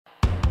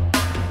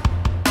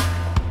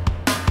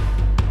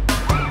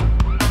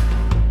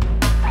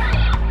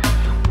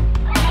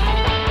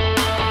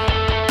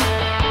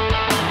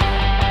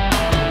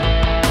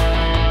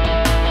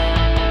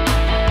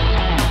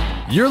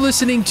You're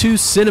listening to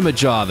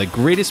CinemaJaw, the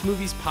greatest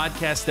movies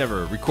podcast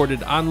ever,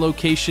 recorded on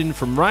location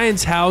from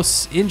Ryan's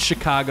house in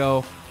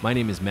Chicago. My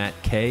name is Matt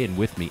Kay, and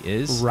with me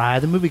is...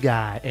 Ryan the Movie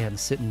Guy, and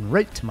sitting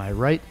right to my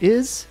right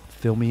is...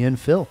 Fill Me In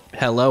Phil.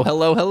 Hello,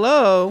 hello,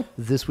 hello.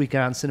 This week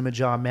on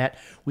CinemaJaw, Matt,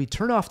 we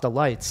turn off the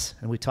lights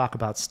and we talk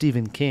about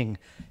Stephen King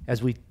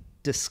as we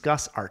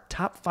discuss our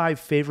top 5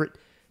 favorite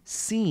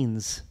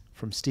scenes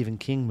from Stephen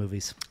King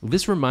movies.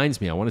 This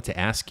reminds me, I wanted to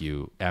ask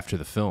you after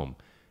the film,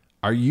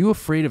 are you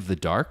afraid of the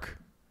dark?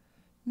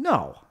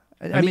 No.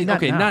 I mean,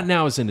 not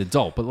now as an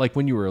adult, but like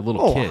when you were a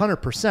little kid.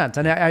 100%.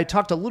 And I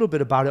talked a little bit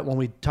about it when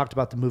we talked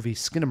about the movie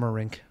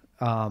Skinamarink.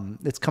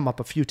 It's come up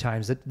a few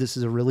times. This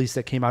is a release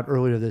that came out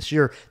earlier this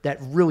year that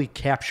really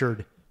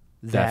captured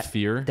that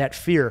fear. That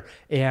fear.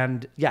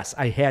 And yes,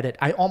 I had it.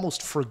 I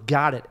almost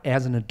forgot it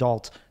as an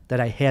adult that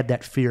I had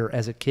that fear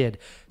as a kid.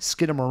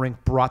 Skinamarink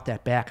brought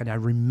that back, and I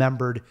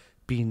remembered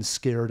being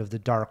scared of the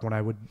dark when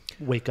I would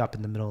wake up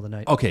in the middle of the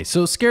night. Okay,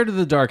 so scared of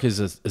the dark is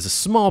a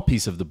small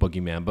piece of the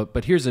Boogeyman,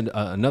 but here's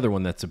another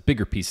one that's a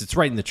bigger piece. It's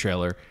right in the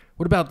trailer.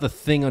 What about the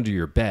thing under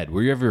your bed?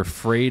 Were you ever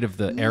afraid of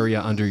the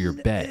area under your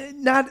bed?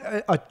 Not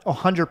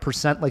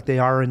 100% like they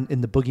are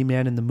in the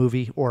Boogeyman in the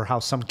movie, or how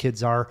some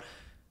kids are.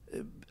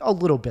 A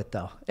little bit,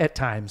 though, at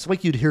times.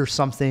 Like you'd hear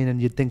something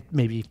and you'd think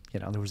maybe,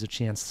 there was a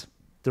chance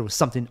there was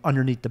something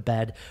underneath the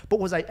bed.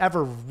 But was I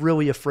ever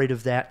really afraid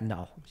of that?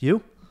 No.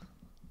 You?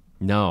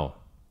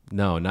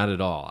 No, not at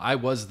all. I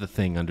was the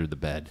thing under the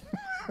bed.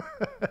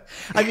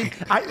 I mean,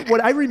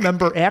 what I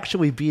remember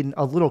actually being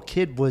a little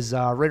kid was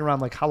right around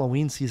like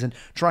Halloween season,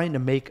 trying to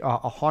make a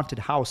haunted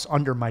house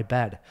under my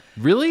bed.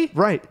 Really?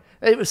 Right.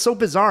 It was so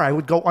bizarre. I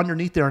would go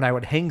underneeth there and I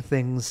would hang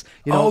things,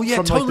 oh, yeah,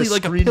 from totally,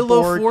 like, like a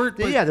pillow board. fort.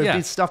 Yeah, there'd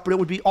be stuff, but it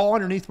would be all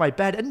underneath my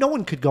bed and no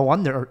one could go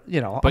under,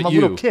 But I'm a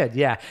little kid,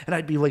 yeah. And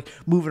I'd be like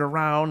moving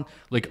around.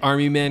 Like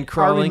army men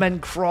crawling? Army men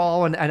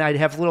crawl, and I'd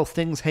have little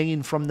things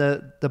hanging from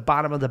the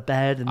bottom of the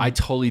bed. And I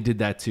totally did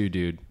that too,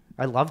 dude.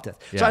 I loved it.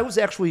 Yeah.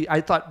 So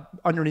I thought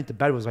underneath the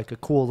bed was like a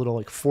cool little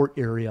like fort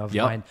area of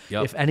mine,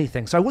 if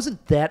anything. So I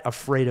wasn't that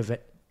afraid of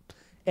it.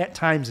 At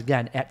times,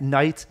 again, at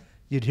night,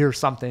 you'd hear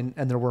something,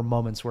 and there were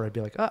moments where I'd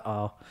be like,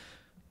 uh-oh,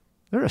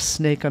 there's a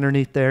snake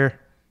underneath there.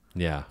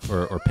 Yeah,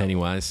 or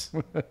Pennywise.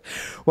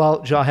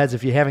 Well, Jawheads,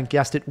 if you haven't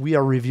guessed it, we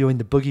are reviewing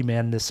The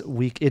Boogeyman this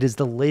week. It is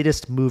the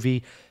latest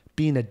movie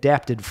being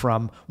adapted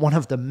from one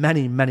of the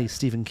many, many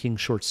Stephen King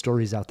short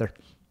stories out there.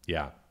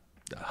 Yeah,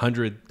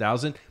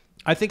 100,000.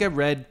 I think I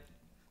read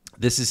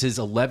this is his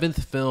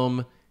 11th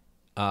film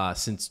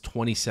since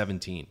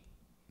 2017.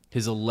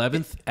 His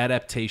 11th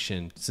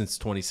adaptation since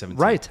 2017.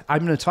 Right.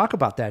 I'm going to talk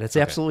about that. It's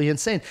absolutely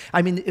insane.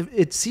 I mean,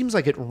 it seems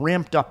like it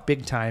ramped up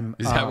big time.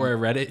 Is that where I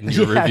read it in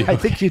your review? I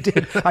think you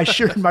did. I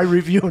shared my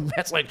review, and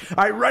Matt's like,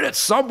 I read it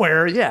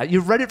somewhere. Yeah,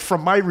 you read it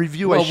from my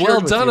review.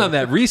 Well done on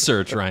that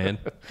research, Ryan.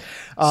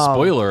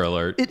 Spoiler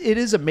alert. It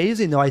is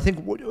amazing, though. I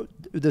think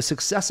the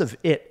success of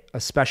it,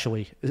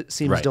 especially, it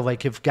seems to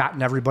like have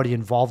gotten everybody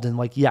involved in,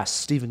 like, yes,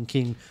 Stephen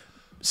King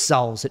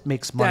sells, it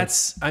makes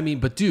money.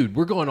 But dude,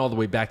 we're going all the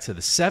way back to the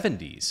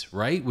 70s,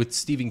 right? With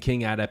Stephen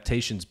King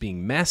adaptations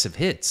being massive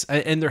hits.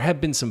 And there have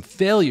been some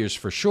failures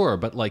for sure,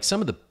 but like some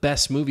of the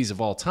best movies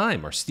of all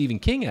time are Stephen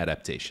King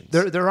adaptations.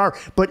 There are,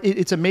 but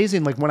it's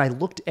amazing. Like when I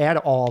looked at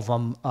all of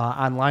them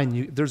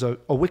online, there's a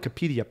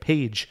Wikipedia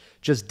page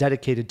just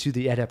dedicated to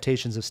the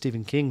adaptations of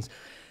Stephen King's.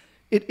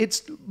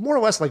 It's more or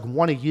less like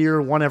one a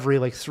year, one every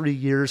like 3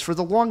 years. For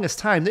the longest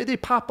time, they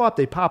pop up,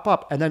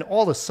 and then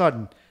all of a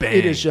sudden, bang,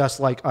 it is just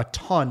like a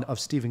ton of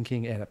Stephen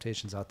King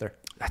adaptations out there.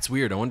 That's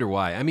weird. I wonder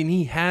why. I mean,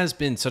 he has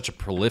been such a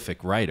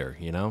prolific writer,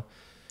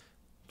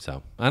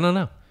 So, I don't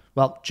know.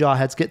 Well,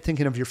 Jawheads, get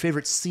thinking of your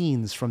favorite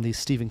scenes from these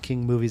Stephen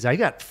King movies. I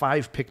got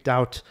 5 picked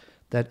out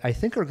that I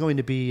think are going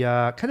to be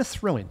kind of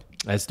thrilling.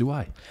 As do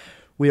I.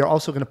 We are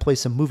also going to play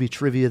some movie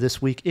trivia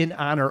this week. In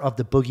honor of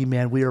the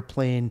Boogeyman, we are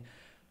playing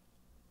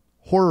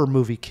horror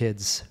movie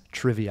kids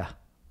trivia.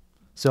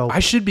 So I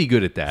should be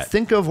good at that.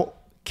 Think of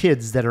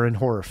kids that are in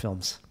horror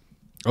films.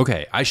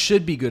 Okay, I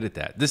should be good at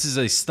that. This is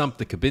a Stump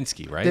the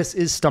Kubinski, right? This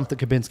is Stump the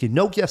Kubinski.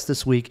 No guess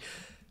this week.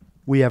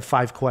 We have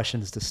 5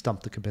 questions to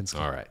Stump the Kubinski.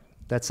 All right.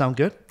 That sound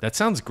good? That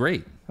sounds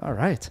great. All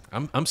right.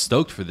 I'm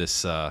stoked for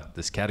this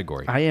this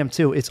category. I am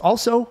too. It's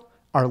also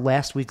our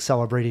last week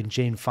celebrating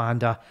Jane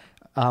Fonda.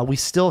 We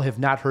still have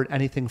not heard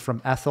anything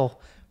from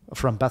Ethel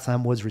from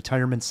Bethlehem Woods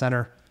Retirement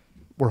Center.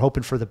 We're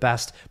hoping for the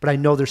best, but I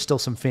know there's still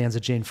some fans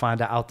of Jane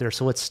Fonda out there,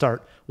 so let's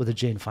start with a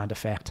Jane Fonda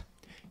fact.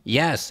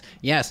 Yes.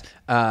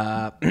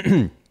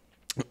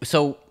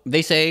 So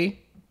they say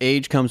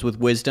age comes with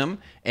wisdom,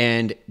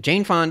 and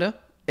Jane Fonda,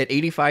 at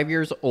 85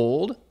 years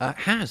old,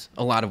 has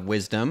a lot of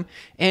wisdom.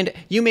 And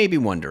you may be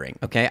wondering,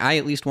 okay, I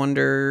at least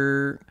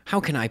wonder,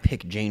 how can I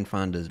pick Jane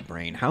Fonda's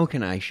brain? How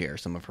can I share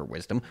some of her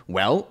wisdom?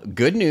 Well,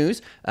 good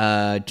news.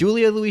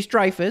 Julia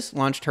Louis-Dreyfus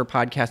launched her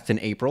podcast in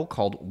April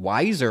called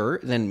Wiser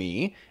Than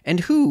Me.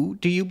 And who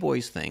do you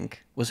boys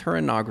think was her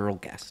inaugural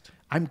guest?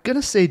 I'm going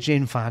to say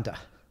Jane Fonda.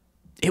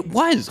 It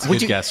was.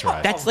 Good guess,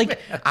 right? That's like,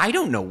 I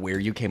don't know where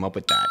you came up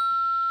with that.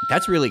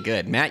 That's really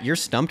good. Matt, you're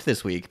stumped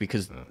this week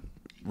because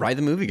Ride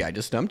the Movie Guy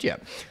just stumped you.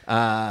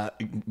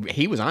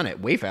 He was on it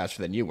way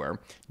faster than you were.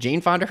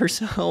 Jane Fonda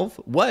herself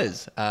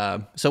was.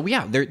 So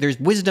yeah, there's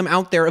wisdom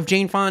out there of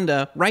Jane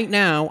Fonda right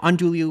now on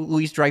Julia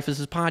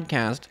Louis-Dreyfus's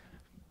podcast.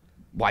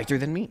 Wiser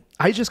than me.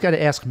 I just got to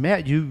ask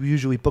Matt, you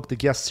usually book the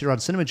guests here on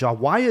CinemaJaw.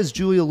 Why is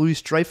Julia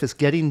Louis-Dreyfus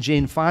getting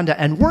Jane Fonda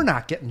and we're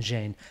not getting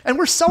Jane? And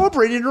we're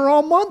celebrating her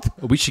all month.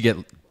 We should get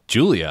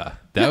Julia.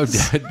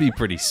 That'd be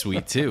pretty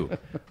sweet too.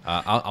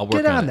 I'll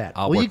work on that.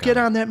 Will you get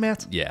on that,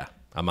 Matt? Yeah,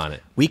 I'm on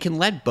it. We can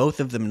let both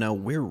of them know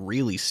we're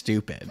really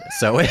stupid.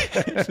 So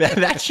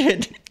that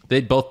should...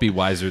 They'd both be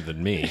wiser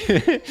than me.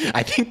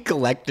 I think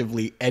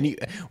collectively, any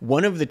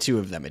one of the two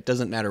of them, it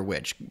doesn't matter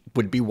which,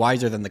 would be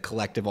wiser than the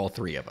collective all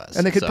three of us.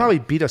 And they could probably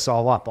beat us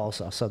all up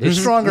also. So they're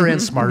stronger and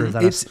smarter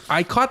than us.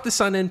 I caught this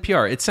on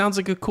NPR. It sounds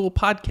like a cool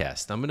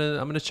podcast. I'm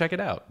gonna check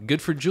it out.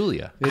 Good for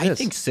Julia. I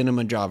think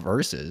CinemaJaw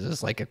Versus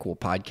is like a cool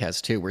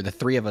podcast too, where the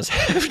three of us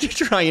have to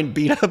try and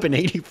beat up an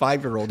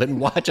 85-year-old and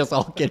watch us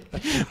all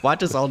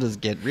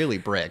just get really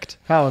bricked.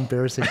 How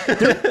embarrassing.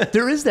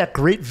 There is that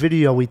great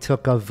video we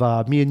took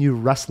of me and you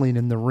wrestling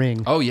in the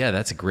ring. Oh yeah,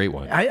 that's a great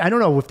one. I don't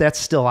know if that's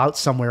still out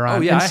somewhere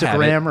on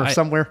Instagram or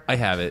somewhere. I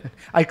have it.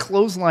 I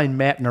clotheslined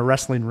Matt in a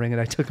wrestling ring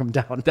and I took him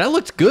down. That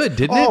looked good,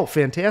 didn't it? Oh,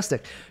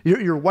 fantastic.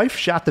 Your wife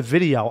shot the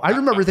video. I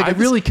remember thinking... I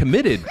really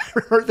committed. I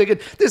remember thinking,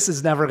 this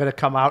is never going to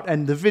come out,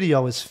 and the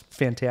video is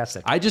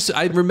fantastic.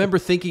 I remember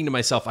thinking to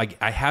myself,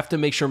 I have to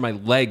make sure my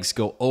legs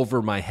go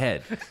over my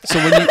head. So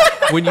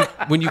when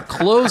you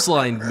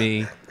clotheslined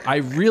me, I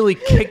really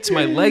kicked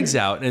my legs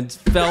out and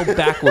fell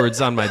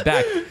backwards on my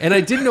back, and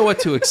I didn't know what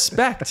to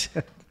expect.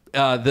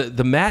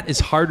 The mat is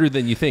harder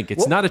than you think.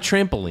 It's not a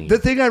trampoline. The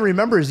thing I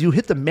remember is you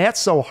hit the mat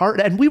so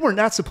hard, and we were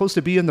not supposed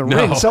to be in the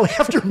ring. So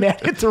after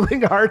Matt hit the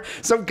ring hard,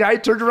 some guy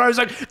turned around and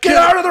was like, get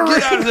out of the ring!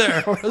 Get out of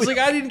there! I was like,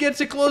 I didn't get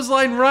to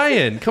clothesline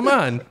Ryan. Come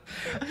on.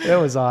 That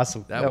was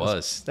awesome. That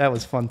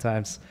was fun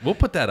times. We'll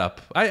put that up.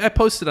 I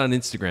post it on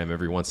Instagram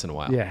every once in a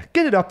while. Yeah,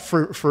 get it up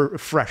for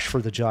fresh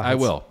for the jaw. I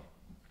will.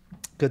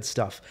 Good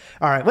stuff.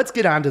 All right, let's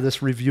get on to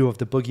this review of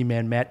The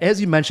Boogeyman, Matt. As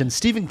you mentioned,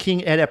 Stephen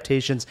King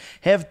adaptations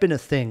have been a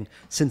thing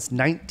since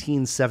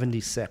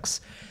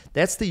 1976.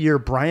 That's the year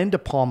Brian De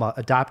Palma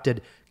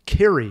adopted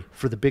Carrie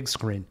for the big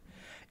screen.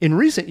 In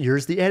recent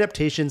years, the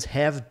adaptations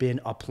have been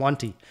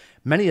aplenty,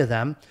 many of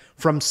them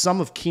from some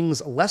of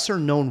King's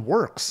lesser-known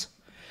works.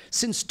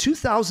 Since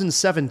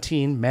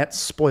 2017, Matt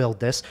spoiled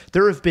this,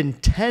 there have been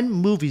 10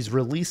 movies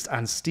released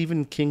on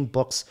Stephen King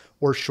books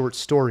or short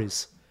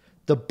stories.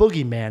 The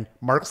Boogeyman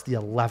marks the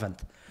 11th.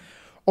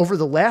 Over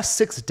the last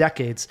 6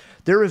 decades,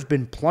 there have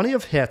been plenty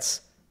of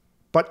hits,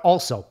 but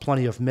also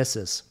plenty of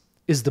misses.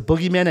 Is The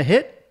Boogeyman a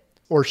hit,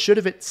 or should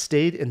have it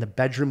stayed in the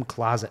bedroom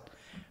closet?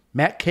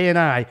 Matt Kay and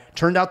I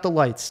turned out the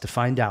lights to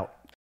find out.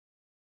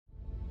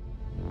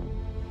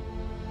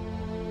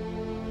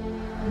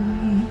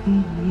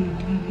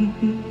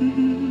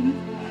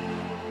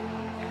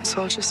 It's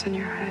all just in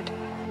your head.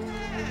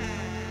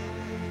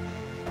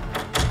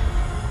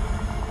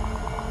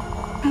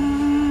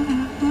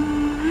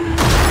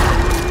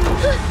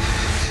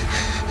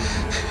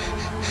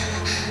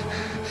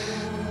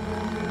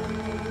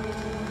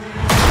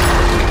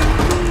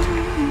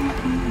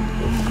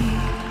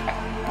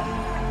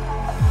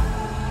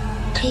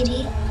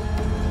 Katie,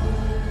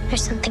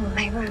 there's something in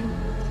my room.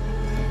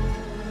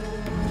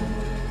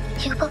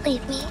 You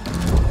believe me,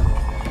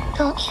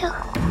 don't you?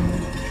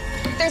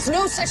 There's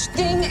no such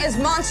thing as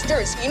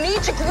monsters. You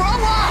need to grow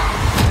up.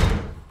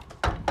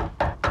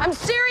 I'm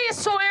serious,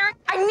 Sawyer.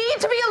 I need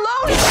to be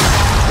alone.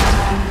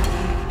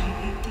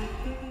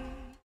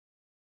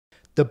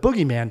 The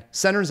Boogeyman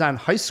centers on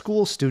high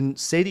school student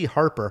Sadie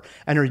Harper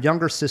and her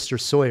younger sister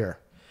Sawyer.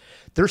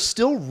 They're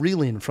still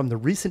reeling from the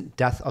recent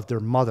death of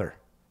their mother.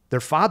 Their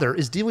father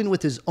is dealing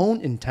with his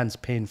own intense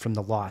pain from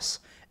the loss.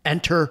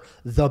 Enter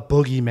the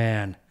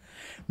Boogeyman.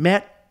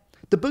 Matt,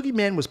 The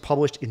Boogeyman was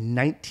published in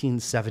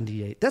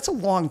 1978. That's a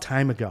long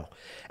time ago.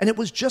 And it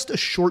was just a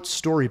short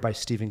story by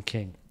Stephen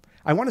King.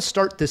 I want to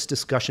start this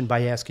discussion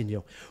by asking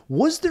you,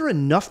 was there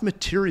enough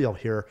material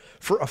here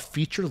for a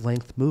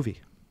feature-length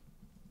movie?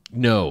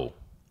 No,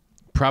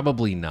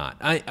 probably not.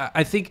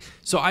 I think,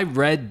 so I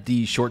read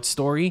the short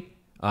story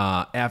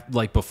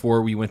like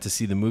before we went to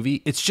see the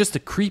movie. It's just a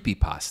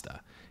creepypasta.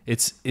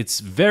 It's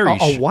very...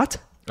 A what?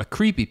 A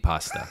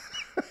creepypasta.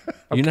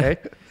 Okay. You know?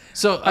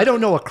 So I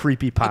don't know a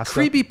creepypasta.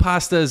 A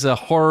creepypasta is a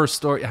horror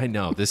story. I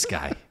know, this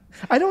guy.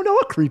 I don't know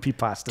a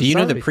creepypasta. Do you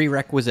know the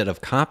prerequisite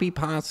of copy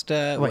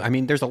pasta? Wait. I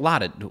mean, there's a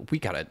lot of... We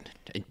got to...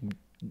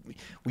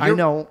 I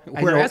know.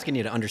 We're asking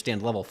you to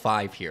understand level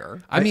 5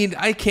 here. I mean,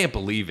 I can't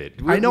believe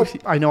it. I know.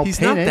 He's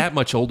penne. not that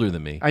much older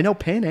than me. I know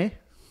penne.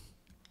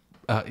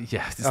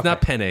 Yeah, it's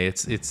not penne.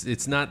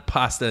 It's not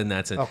pasta in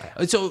that sense.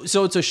 Okay.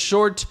 So it's a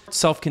short,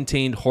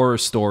 self-contained horror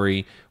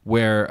story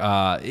where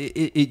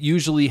it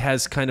usually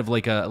has kind of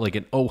like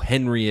an O.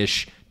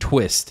 Henry-ish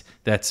twist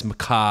that's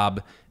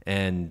macabre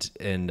and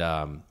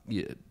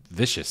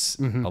vicious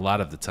a lot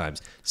of the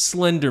times.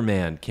 Slender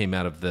Man came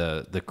out of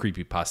the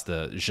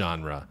creepypasta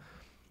genre.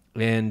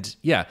 And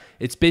yeah,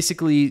 it's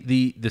basically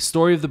the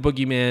story of the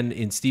boogeyman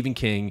in Stephen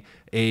King.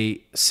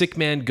 A sick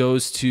man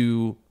goes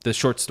to the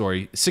short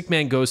story. Sick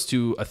man goes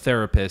to a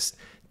therapist,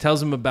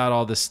 tells him about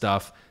all this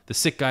stuff. The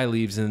sick guy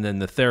leaves, and then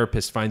the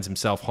therapist finds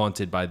himself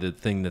haunted by the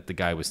thing that the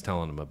guy was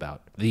telling him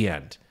about. The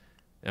end.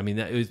 I mean,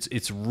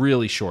 it's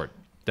really short.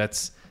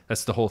 That's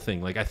the whole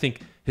thing. Like, I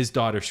think his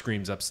daughter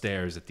screams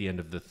upstairs at the end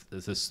of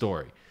the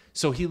story.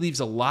 So he leaves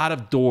a lot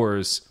of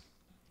doors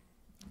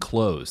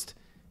closed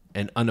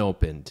and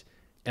unopened.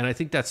 And I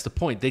think that's the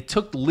point. They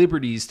took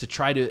liberties to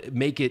try to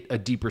make it a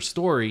deeper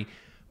story,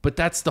 but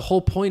that's the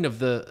whole point of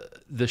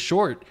the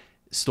short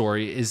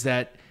story, is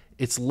that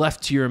it's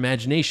left to your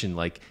imagination.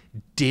 Like,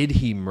 did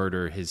he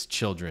murder his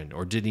children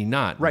or did he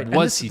not? Right.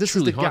 Was he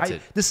truly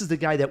haunted? This is the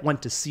guy that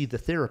went to see the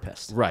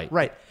therapist. Right.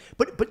 Right.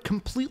 But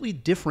completely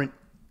different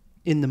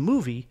in the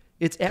movie.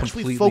 It's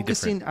actually Completely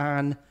focusing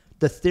on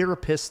the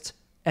therapist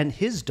and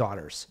his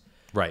daughters.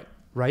 Right.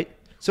 Right.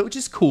 So it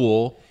just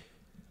Cool.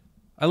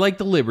 I like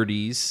the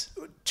liberties.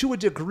 to a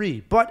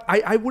degree, but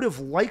I would have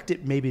liked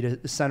it maybe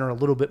to center a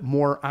little bit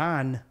more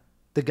on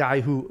the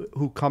guy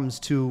who comes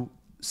to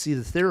see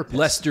the therapist.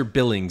 Lester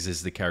Billings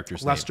is the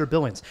character's Lester name.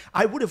 Billings.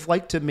 I would have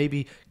liked to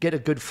maybe get a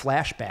good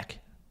flashback.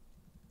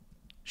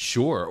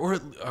 Sure. Or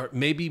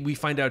maybe we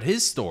find out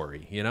his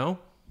story, you know?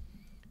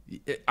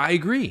 I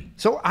agree.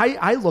 So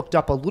I looked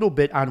up a little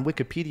bit on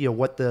Wikipedia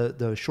what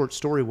the short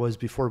story was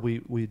before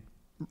we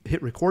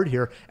hit record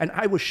here, and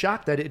I was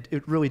shocked that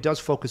it really does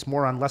focus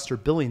more on Lester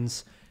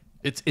Billings.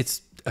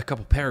 It's a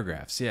couple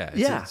paragraphs, yeah.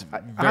 It's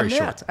on very that.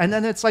 short. And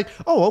then it's like,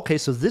 oh, okay,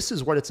 so this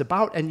is what it's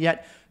about, and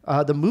yet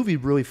the movie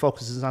really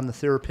focuses on the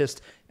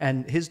therapist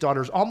and his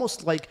daughters,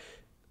 almost like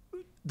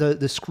the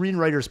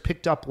screenwriters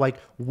picked up like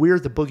where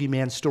the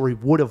Boogeyman story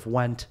would have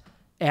went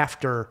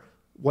after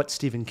what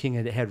Stephen King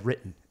had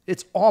written.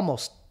 It's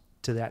almost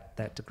to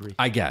that degree.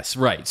 I guess,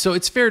 right. So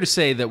it's fair to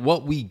say that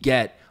what we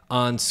get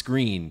on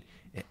screen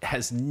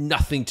has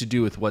nothing to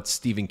do with what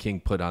Stephen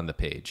King put on the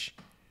page.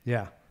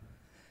 Yeah.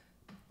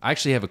 I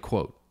actually have a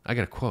quote. I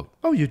got a quote.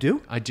 Oh, you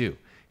do? I do.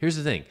 Here's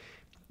the thing.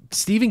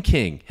 Stephen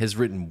King has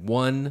written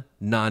one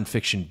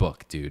nonfiction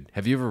book, dude.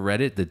 Have you ever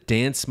read it? The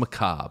Dance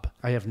Macabre.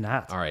 I have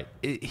not. All right.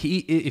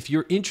 If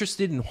you're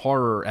interested in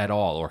horror at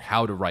all or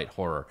how to write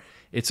horror,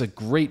 it's a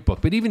great book.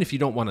 But even if you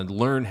don't want to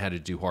learn how to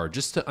do horror,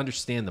 just to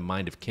understand the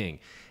mind of King.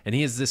 And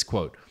he has this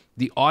quote: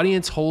 "The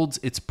audience holds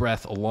its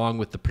breath along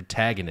with the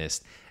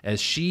protagonist as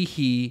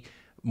he,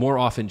 more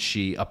often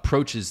she,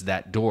 approaches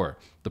that door.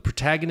 The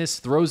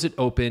protagonist throws it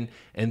open,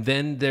 and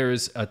then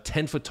there's a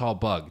 10-foot-tall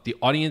bug. The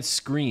audience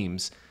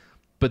screams,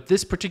 but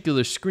this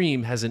particular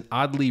scream has an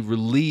oddly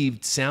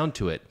relieved sound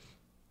to it.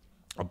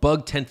 A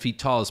bug 10 feet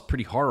tall is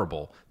pretty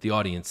horrible, the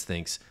audience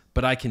thinks,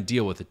 but I can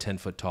deal with a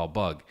 10-foot-tall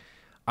bug.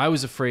 I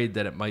was afraid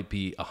that it might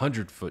be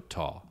 100-foot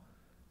tall."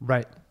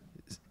 Right.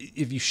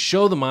 If you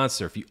show the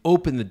monster, if you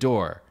open the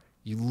door,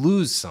 you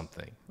lose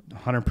something.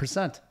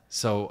 100%.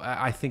 So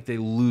I think they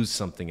lose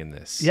something in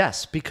this.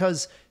 Yes,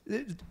 because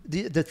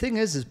the thing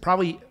is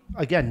probably,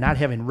 again, not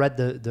having read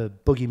the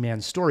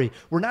Boogeyman story,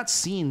 we're not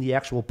seeing the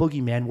actual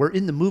Boogeyman. We're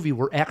in the movie,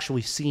 we're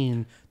actually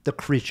seeing the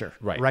creature.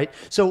 Right.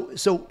 So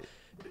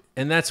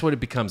And that's what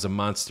it becomes, a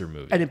monster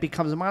movie. and it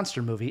becomes a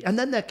monster movie. And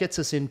then that gets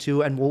us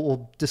into, and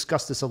we'll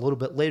discuss this a little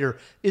bit later,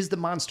 is the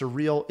monster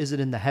real? Is it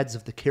in the heads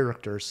of the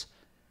characters?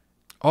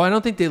 Oh, I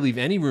don't think they leave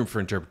any room for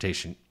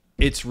interpretation.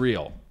 It's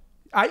real.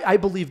 I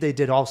believe they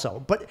did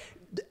also. But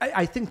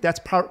I think that's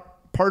part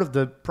of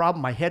the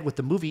problem I had with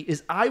the movie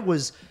is I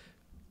was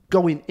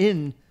going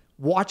in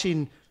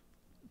watching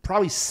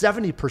probably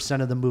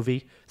 70% of the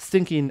movie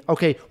thinking,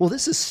 okay, well,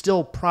 this is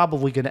still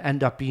probably going to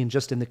end up being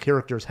just in the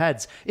characters'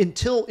 heads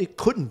until it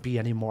couldn't be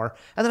anymore.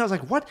 And then I was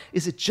like, what?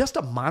 Is it just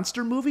a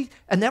monster movie?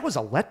 And that was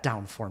a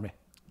letdown for me.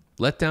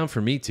 Let down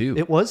for me, too.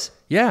 It was?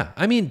 Yeah.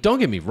 I mean, don't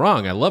get me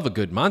wrong. I love a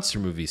good monster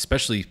movie,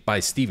 especially by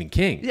Stephen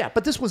King. Yeah,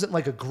 but this wasn't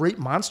like a great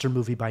monster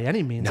movie by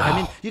any means. No. I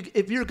mean,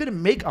 if you're going to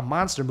make a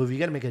monster movie, you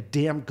got to make a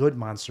damn good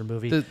monster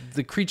movie.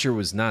 The creature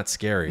was not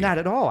scary. Not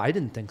at all. I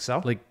didn't think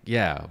so. Like,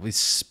 yeah, with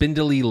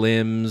spindly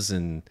limbs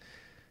and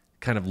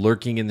kind of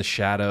lurking in the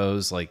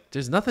shadows. Like,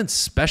 there's nothing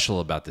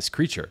special about this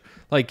creature.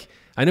 Like,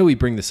 I know we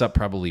bring this up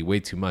probably way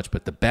too much,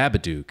 but the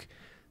Babadook,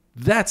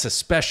 that's a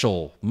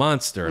special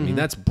monster. I mean,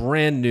 that's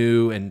brand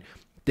new, and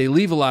they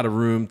leave a lot of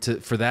room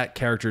for that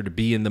character to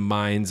be in the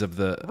minds of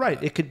the...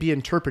 Right. It could be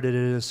interpreted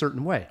in a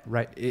certain way.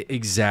 Right.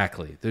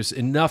 Exactly. There's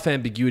enough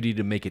ambiguity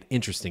to make it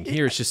interesting.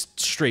 Here, it's just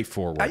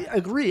straightforward. I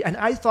agree. And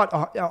I thought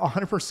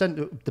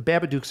 100% the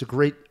Babadook's a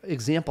great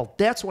example.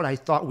 That's what I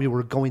thought we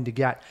were going to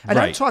get. And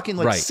I'm Right, talking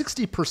like right.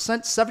 60%,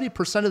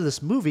 70% of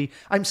this movie,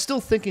 I'm still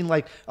thinking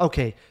like,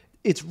 okay,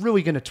 it's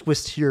really going to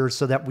twist here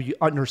so that we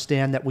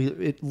understand that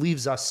it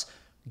leaves us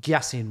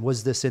guessing,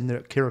 was this in the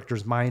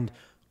character's mind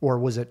or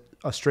was it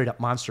a straight up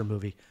monster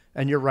movie?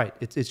 And you're right.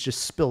 It's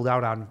just spilled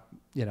out on,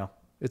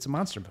 it's a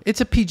monster movie.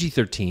 It's a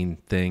PG-13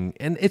 thing,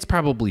 and it's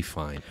probably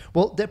fine.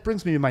 Well, that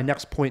brings me to my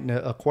next point, and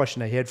a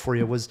question I had for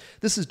you was,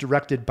 this is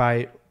directed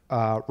by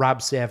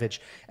Rob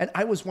Savage. And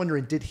I was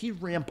wondering, did he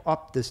ramp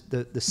up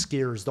the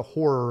scares, the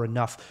horror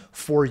enough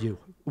for you?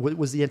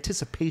 Was the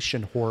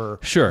anticipation horror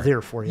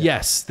there for you?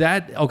 Yes.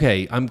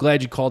 Okay, I'm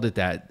glad you called it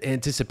that.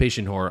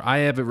 Anticipation horror. I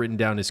have it written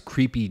down as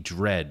creepy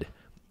dread.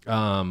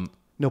 No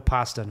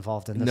pasta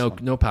involved in this one.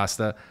 No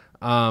pasta.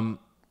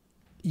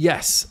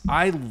 Yes,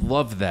 I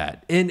love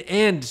that,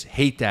 and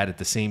hate that at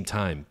the same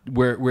time.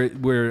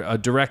 Where a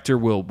director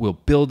will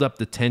build up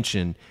the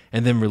tension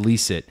and then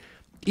release it,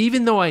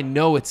 even though I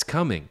know it's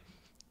coming,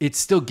 it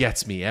still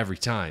gets me every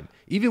time.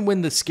 Even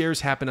when the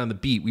scares happen on the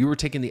beat, we were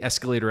taking the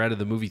escalator out of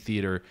the movie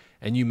theater,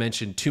 and you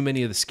mentioned too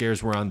many of the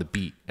scares were on the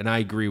beat, and I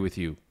agree with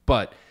you.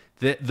 But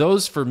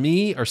those for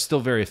me are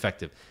still very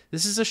effective.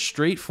 This is a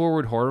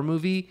straightforward horror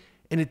movie,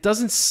 and it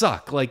doesn't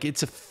suck. Like,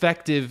 it's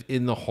effective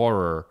in the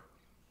horror.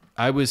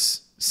 I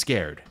was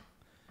scared.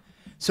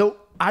 So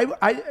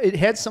it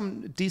had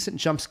some decent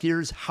jump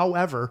scares.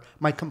 However,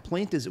 my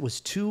complaint is it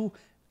was too,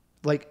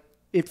 like,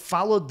 it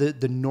followed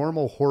the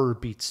normal horror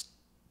beats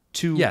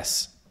too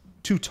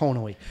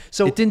tonally.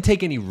 So it didn't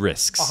take any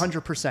risks.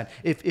 100%.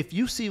 If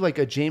you see like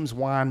a James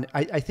Wan,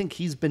 I think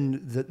he's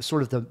been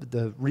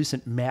the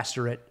recent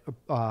master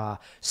at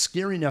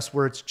scaring us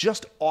where it's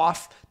just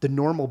off the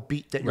normal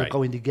beat that you're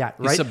going to get.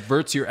 Right, it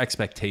subverts your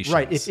expectations.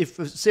 Right. If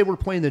say we're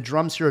playing the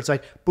drums here, it's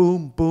like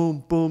boom,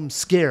 boom, boom,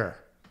 scare.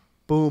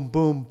 Boom,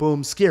 boom,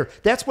 boom, scare.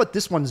 That's what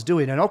this one's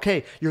doing. And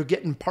okay, you're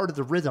getting part of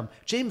the rhythm.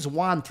 James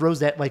Wan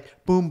throws that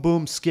like boom,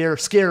 boom, scare,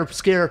 scare,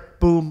 scare,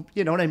 boom.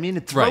 You know what I mean?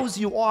 It throws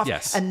you off.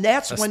 Yes. And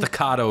that's when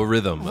staccato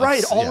rhythm.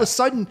 Right. All of a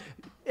sudden,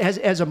 as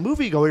a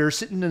moviegoer, you're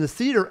sitting in the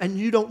theater and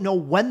you don't know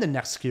when the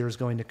next scare is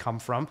going to come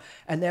from.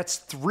 And that's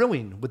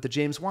thrilling with the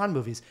James Wan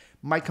movies.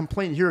 My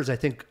complaint here is I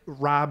think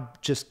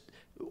Rob just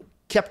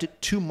kept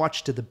it too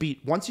much to the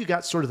beat. Once you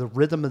got sort of the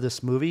rhythm of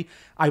this movie,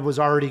 I was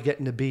already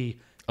getting to be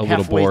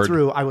halfway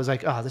through. I was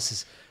like, oh, this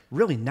is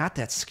really not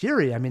that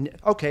scary. I mean,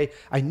 okay,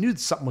 I knew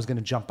something was going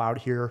to jump out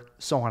here,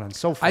 so on and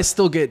so forth. I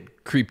still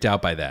get creeped out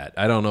by that.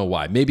 I don't know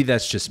why. Maybe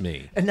that's just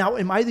me. And now,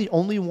 am I the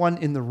only one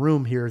in the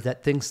room here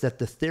that thinks that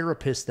the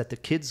therapist that the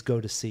kids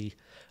go to see,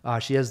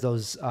 she has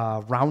those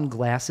round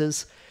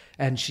glasses,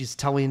 and she's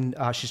trying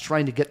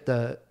to get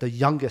the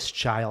youngest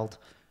child,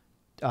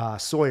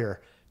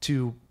 Sawyer,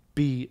 to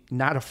be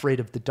not afraid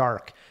of the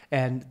dark.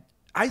 And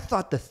I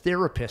thought the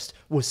therapist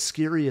was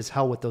scary as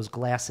hell with those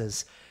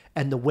glasses,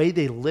 and the way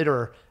they lit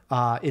her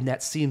in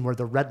that scene where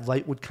the red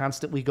light would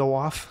constantly go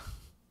off.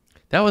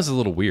 That was a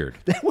little weird.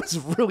 That was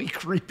really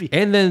creepy.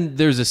 And then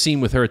there's a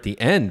scene with her at the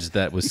end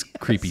that was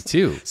creepy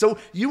too. So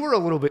you were a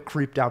little bit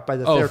creeped out by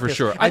the therapist. Oh, for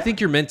sure. I think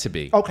you're meant to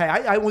be. Okay,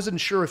 I wasn't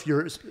sure if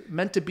you're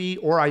meant to be,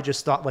 or I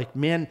just thought like,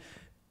 man,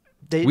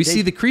 we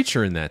see the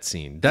creature in that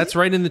scene. That's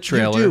right in the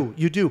trailer.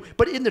 You do.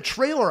 But in the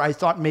trailer, I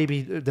thought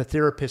maybe the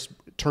therapist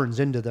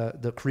turns into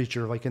the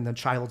creature, like in the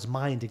child's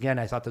mind. Again,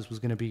 I thought this was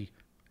going to be,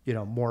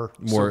 more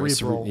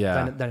cerebral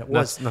than it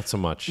was. Not so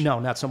much. No,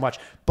 not so much.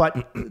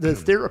 But the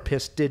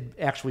therapist did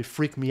actually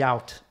freak me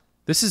out.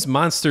 This is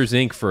Monsters,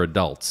 Inc. for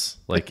adults.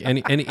 Like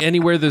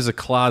anywhere there's a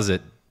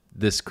closet,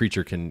 this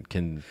creature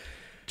can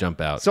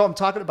jump out. So I'm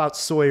talking about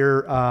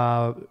Sawyer,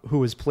 who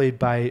was played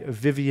by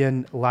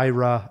Vivian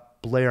Lyra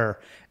Blair,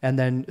 and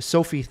then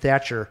Sophie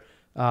Thatcher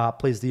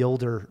plays the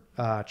older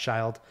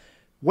child.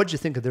 What did you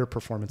think of their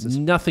performances?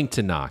 Nothing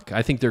to knock.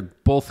 I think they're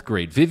both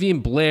great. Vivian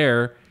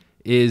Blair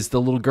is the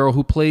little girl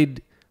who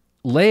played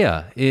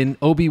Leia in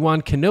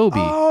Obi-Wan Kenobi.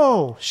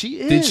 Oh, she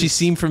is. Did she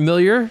seem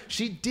familiar?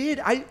 She did.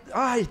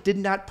 I did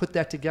not put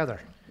that together.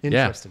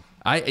 Interesting.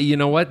 Yeah. You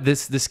know what?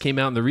 This came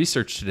out in the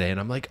research today, and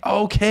I'm like,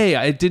 okay.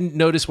 I didn't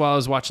notice while I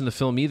was watching the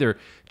film either,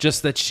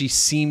 just that she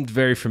seemed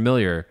very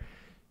familiar.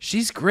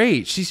 She's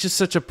great. She's just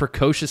such a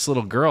precocious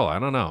little girl. I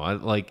don't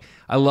know.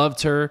 I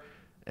loved her,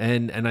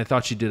 and I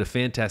thought she did a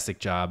fantastic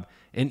job.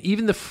 And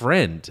even the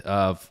friend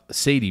of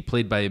Sadie,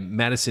 played by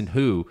Madison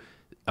Hu,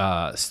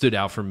 stood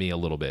out for me a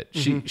little bit.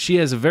 She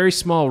has a very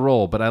small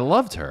role, but I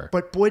loved her.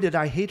 But boy, did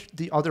I hate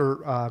the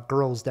other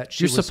girls that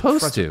she was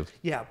supposed to.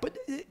 Yeah, but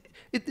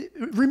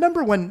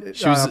remember when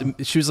she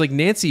was like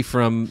Nancy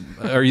from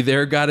Are You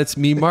There, God? It's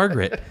Me,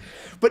 Margaret.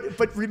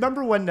 But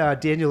remember when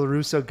Daniel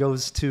LaRusso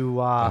goes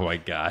to... oh, my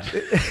God.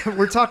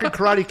 We're talking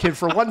Karate Kid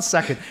for 1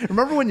 second.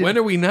 Remember when... When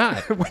are we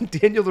not? When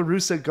Daniel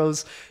LaRusso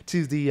goes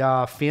to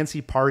the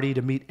fancy party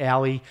to meet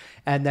Allie,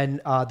 and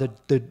then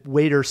the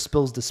waiter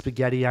spills the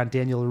spaghetti on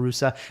Daniel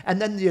LaRusso, and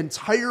then the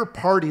entire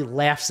party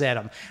laughs at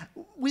him.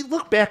 We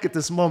look back at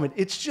this moment.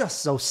 It's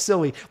just so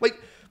silly. Like...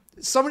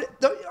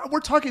 we're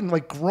talking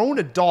like grown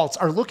adults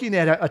are looking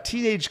at a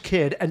teenage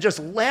kid and just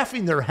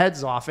laughing their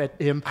heads off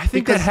at him. I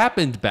think that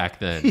happened back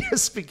then. He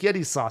has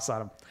spaghetti sauce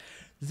on him.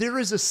 There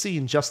is a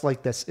scene just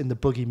like this in the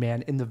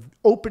Boogeyman in the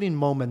opening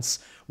moments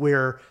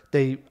where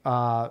they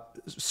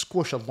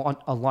squish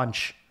a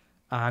lunch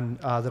on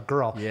the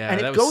girl. Yeah,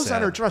 and it goes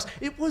on her dress.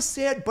 It was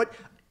sad, but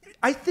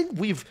I think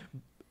we've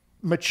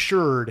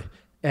matured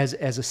as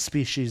a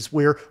species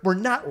where we're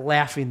not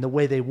laughing the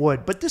way they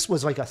would. But this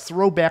was like a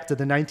throwback to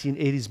the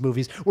 1980s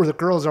movies where the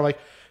girls are like,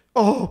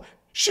 oh,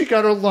 She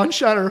got her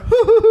lunch on her.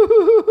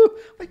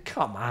 Like,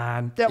 come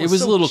on. That was It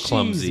was so a little cheesy.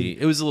 clumsy.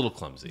 It was a little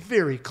clumsy.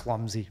 Very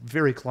clumsy.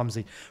 Very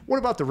clumsy. What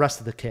about the rest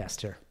of the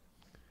cast here?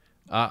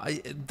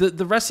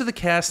 The rest of the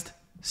cast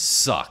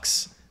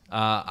sucks.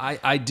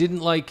 I didn't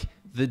like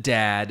the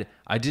dad.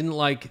 I didn't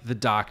like the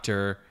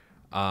doctor.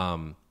 I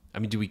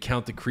mean, do we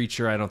count the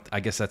creature? I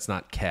guess that's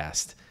not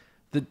cast.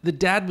 The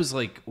dad was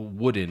like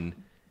wooden,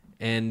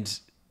 and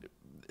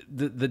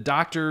the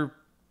doctor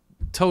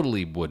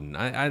totally wooden.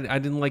 I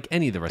didn't like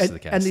any of the rest of the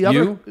cast. And the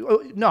other,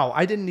 no,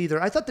 I didn't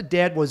either. I thought the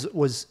dad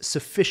was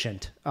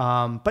sufficient,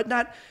 but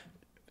not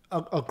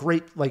a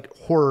great like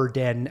horror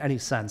dad in any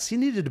sense. He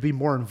needed to be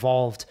more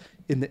involved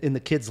in the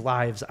kids'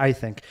 lives, I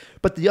think.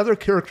 But the other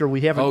character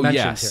we haven't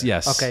mentioned here,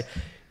 yes, okay,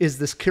 is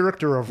this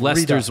character of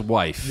Lester's Rita.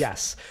 wife.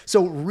 Yes.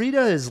 So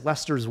Rita is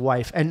Lester's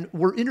wife, and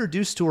we're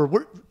introduced to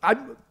her. I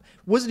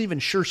wasn't even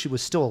sure she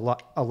was still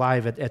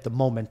alive at the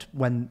moment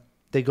when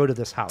they go to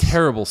this house.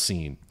 Terrible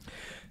scene.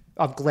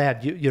 I'm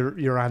glad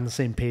you're on the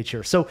same page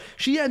here. So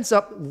she ends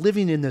up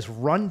living in this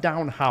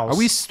rundown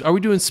house. Are we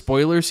doing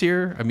spoilers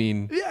here? I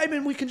mean, yeah, I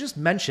mean we can just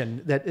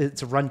mention that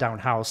it's a rundown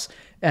house,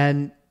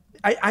 and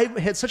I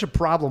had such a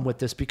problem with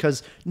this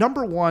because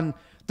number one,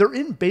 they're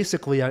in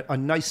basically a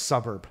nice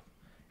suburb,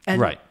 and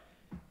right.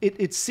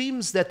 It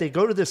seems that they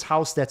go to this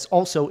house that's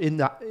also in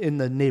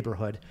the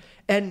neighborhood,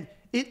 and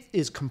it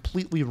is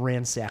completely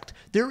ransacked.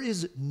 There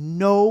is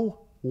no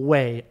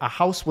way a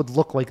house would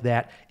look like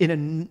that in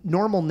a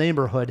normal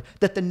neighborhood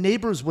that the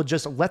neighbors would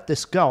just let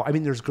this go. I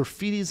mean, there's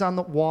graffitis on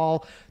the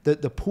wall. The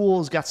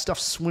pool's got stuff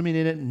swimming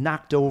in it and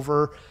knocked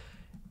over.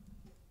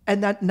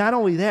 And not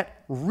only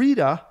that,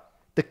 Rita,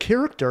 the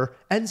character,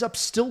 ends up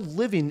still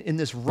living in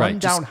this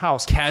rundown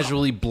house.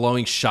 Casually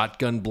blowing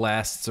shotgun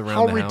blasts around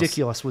How the house.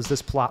 ridiculous was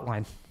this plot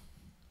line?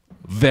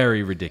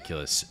 Very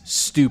ridiculous.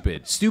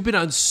 Stupid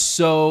on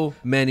so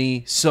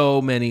many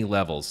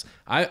levels.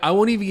 I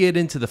won't even get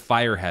into the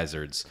fire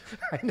hazards.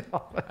 I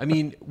know. I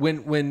mean,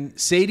 when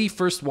Sadie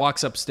first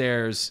walks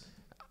upstairs,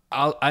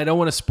 I don't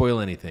want to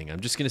spoil anything. I'm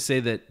just going to say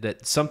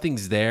that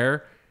something's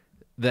there.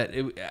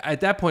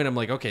 At that point, I'm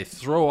like, okay,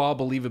 throw all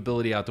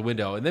believability out the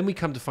window. And then we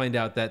come to find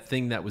out that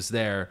thing that was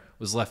there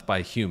was left by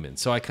a human.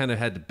 So I kind of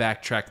had to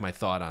backtrack my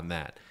thought on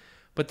that.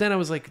 But then I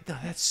was like, no,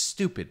 that's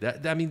stupid.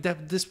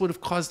 This would have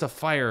caused a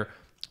fire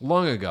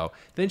long ago.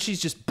 Then she's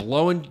just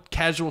blowing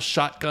casual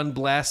shotgun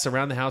blasts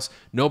around the house.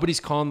 Nobody's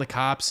calling the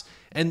cops.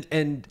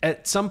 And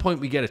at some point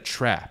we get a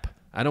trap.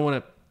 I don't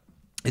want to.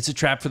 It's a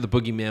trap for the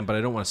boogeyman, but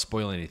I don't want to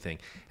spoil anything.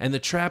 And the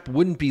trap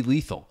wouldn't be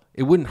lethal.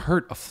 It wouldn't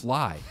hurt a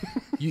fly.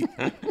 You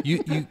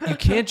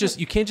can't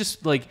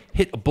just like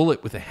hit a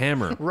bullet with a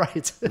hammer.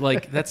 Right.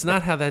 Like that's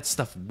not how that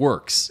stuff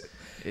works.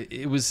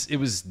 It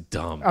was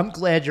dumb. I'm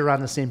glad you're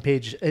on the same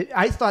page.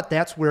 I thought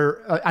that's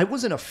where I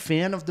wasn't a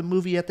fan of the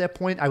movie at that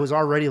point. I was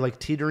already like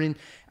teetering.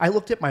 I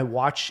looked at my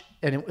watch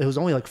and it was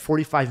only like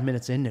 45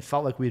 minutes in. It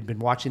felt like we had been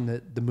watching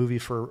the movie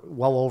for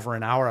well over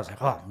an hour. I was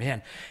like, oh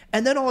man.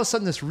 And then all of a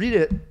sudden this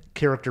Rita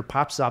character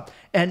pops up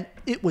and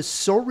it was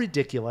so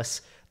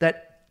ridiculous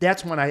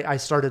that's when I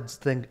started to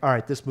think, all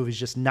right, this movie's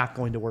just not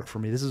going to work for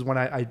me. This is when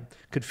I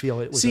could feel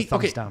it was a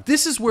thumbs down.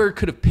 This is where it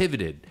could have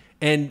pivoted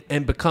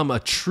and become a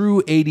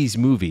true 80s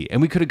movie.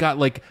 And we could have got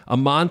like a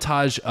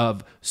montage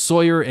of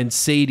Sawyer and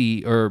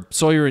Sadie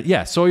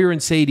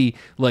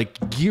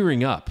like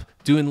gearing up,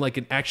 doing like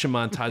an action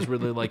montage where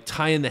they're like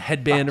tying the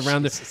headband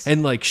around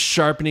and like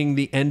sharpening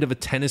the end of a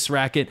tennis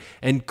racket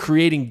and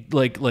creating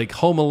like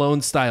Home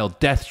Alone style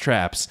death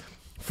traps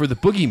for the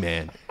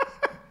boogeyman.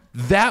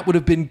 That would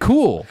have been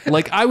cool.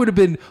 Like I would have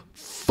been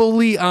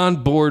fully on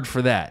board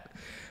for that.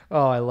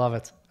 Oh, I love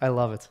it.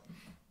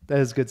 That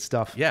is good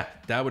stuff. Yeah,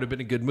 that would have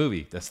been a good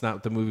movie. That's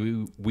not the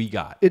movie we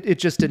got. It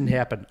just didn't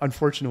happen.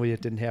 Unfortunately,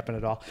 it didn't happen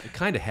at all. It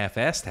kind of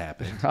half-assed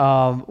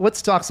happened.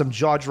 Let's talk some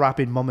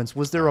jaw-dropping moments.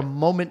 Was there a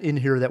moment in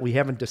here that we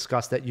haven't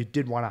discussed that you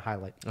did want to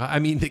highlight? I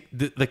mean,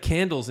 the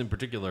candles in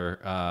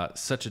particular,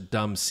 such a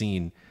dumb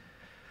scene.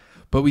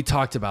 But we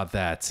talked about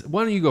that.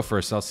 Why don't you go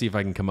first? I'll see if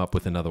I can come up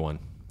with another one.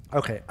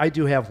 Okay, I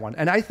do have one.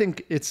 And I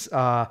think it's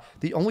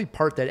the only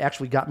part that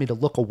actually got me to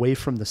look away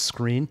from the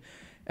screen.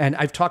 And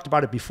I've talked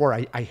about it before.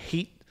 I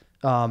hate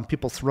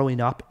people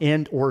throwing up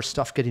and or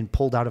stuff getting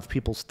pulled out of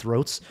people's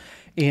throats.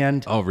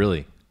 And oh,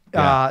 really?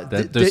 Yeah,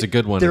 there's a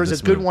good one. There's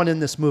a good one in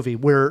this movie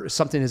where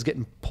something is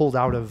getting pulled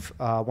out of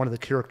one of the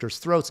characters'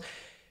 throats.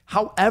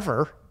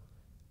 However,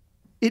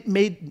 it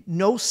made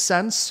no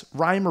sense,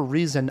 rhyme or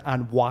reason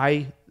on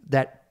why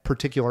that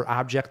particular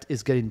object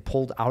is getting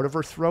pulled out of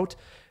her throat.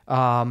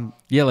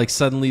 Yeah, like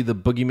suddenly the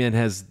boogeyman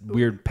has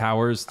weird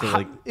powers to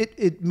like.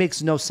 It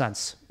makes no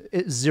sense.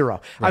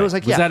 Zero. Right. I was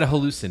like, was that a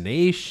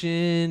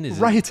hallucination?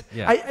 Right.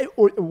 Yeah.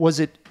 Or was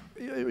it?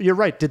 You're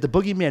right. Did the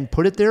boogeyman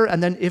put it there?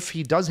 And then if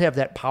he does have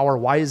that power,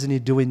 why isn't he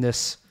doing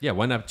this? Yeah.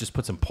 Why not just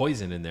put some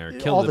poison in there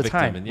and kill all the the victim?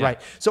 time? And, yeah.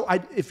 Right. So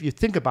if you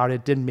think about it,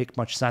 it didn't make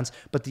much sense.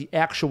 But the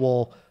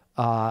actual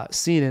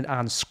seeing it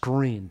on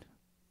screen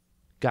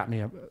got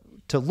me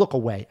to look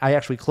away. I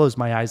actually closed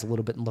my eyes a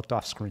little bit and looked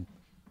off screen.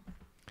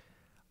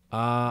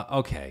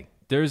 Okay.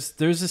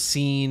 There's a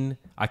scene,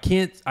 I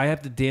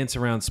have to dance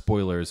around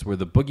spoilers, where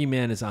the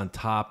boogeyman is on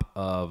top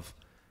of,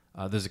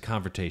 there's a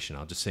confrontation,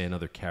 I'll just say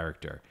another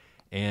character,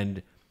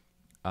 and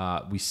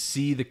we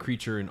see the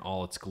creature in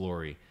all its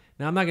glory.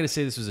 Now, I'm not going to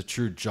say this was a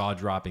true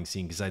jaw-dropping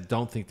scene, because I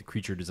don't think the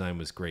creature design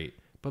was great,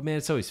 but man,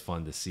 it's always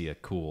fun to see a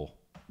cool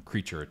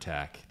creature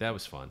attack. That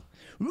was fun.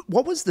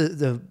 What was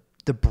the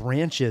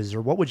branches,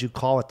 or what would you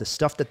call it, the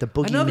stuff that the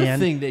boogeyman... Another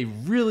thing, they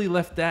really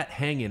left that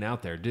hanging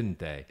out there, didn't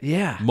they?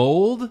 Yeah.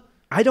 Mold?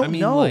 I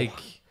mean, know. Like...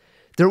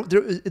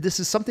 This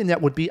is something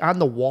that would be on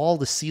the wall,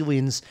 the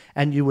ceilings,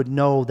 and you would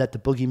know that the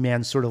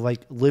boogeyman sort of like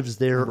lives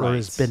there or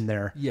has been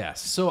there. Yes.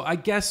 So I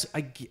guess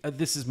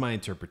this is my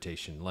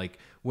interpretation. Like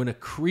when a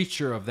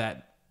creature of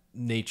that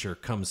nature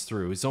comes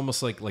through, it's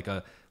almost like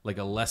a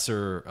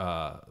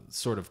lesser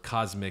sort of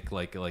cosmic,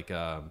 like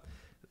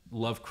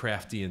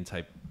Lovecraftian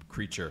type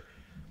creature.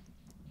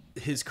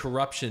 His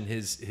corruption,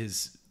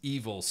 his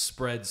evil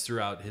spreads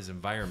throughout his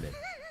environment.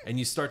 And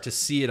you start to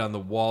see it on the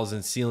walls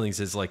and ceilings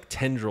as like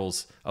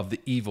tendrils of the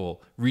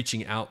evil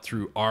reaching out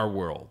through our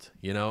world,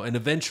 you know? And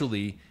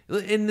eventually,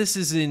 and this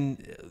is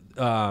in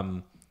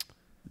the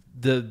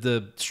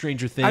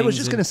Stranger Things. I was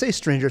just going to say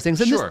Stranger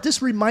Things. And sure.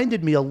 this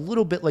reminded me a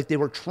little bit like they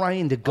were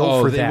trying to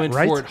go for that, right? They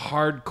went for it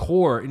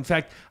hardcore. In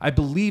fact, I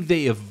believe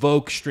they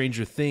evoke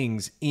Stranger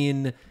Things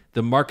in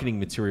the marketing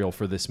material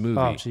for this movie.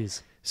 Oh,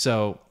 jeez.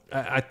 So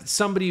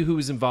somebody who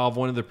was involved,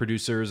 one of the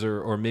producers,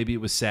 or maybe it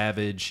was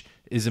Savage,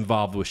 is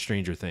involved with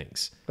Stranger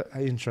Things.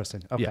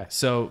 Interesting. Okay. Yeah.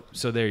 So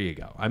there you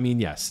go. I mean,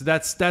 yes,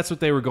 that's what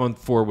they were going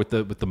for with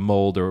the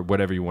mold or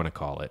whatever you want to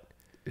call it.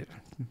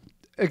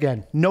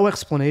 Again, no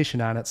explanation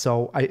on it,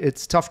 so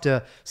it's tough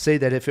to say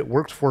that if it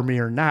worked for me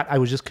or not. I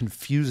was just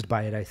confused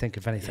by it, I think,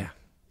 if anything.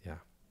 Yeah.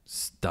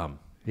 It's dumb.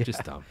 Yeah.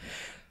 Just dumb.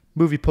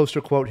 Movie Movie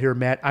poster quote here,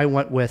 Matt. I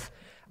went with,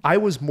 I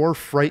was more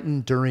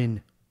frightened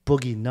during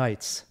Boogie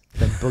Nights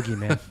than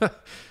Boogeyman.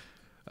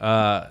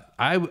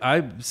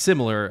 I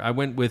similar. I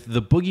went with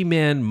the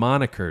Boogeyman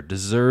moniker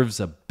deserves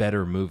a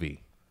better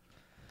movie.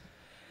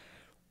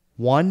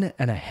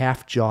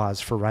 1.5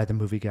 Jaws for Ride the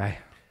Movie Guy.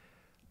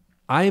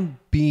 I'm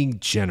being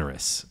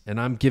generous, and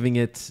I'm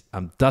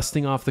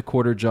dusting off the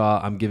quarter jaw.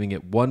 I'm giving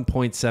it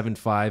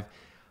 1.75.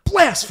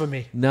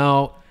 Blasphemy.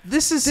 No,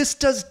 this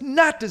does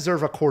not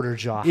deserve a quarter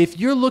jaw. If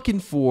you're looking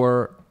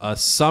for a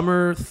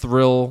summer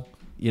thrill,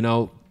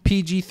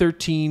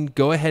 PG-13,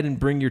 go ahead and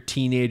bring your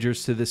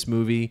teenagers to this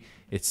movie.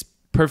 It's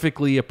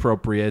perfectly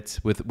appropriate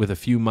with a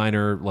few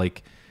minor,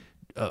 like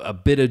a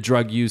bit of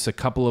drug use, a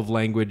couple of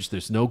language.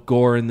 There's no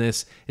gore in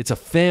this. It's a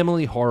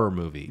family horror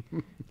movie.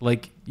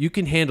 Like, you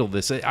can handle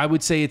this. I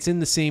would say it's in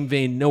the same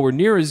vein, nowhere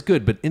near as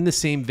good, but in the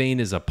same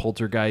vein as a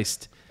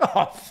Poltergeist.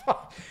 Oh,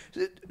 fuck.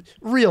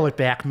 Reel it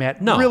back,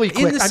 Matt. No, really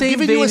quick. in the same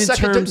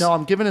vein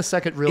I'm giving a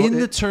second reel. In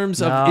the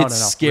terms of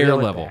its scare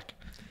level.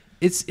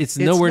 It's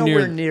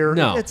nowhere near.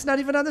 No, it's not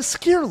even on the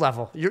scare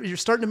level. You're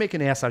starting to make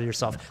an ass out of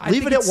yourself.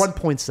 Leave it at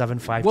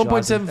 1.75.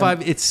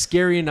 1.75. It's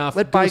scary enough.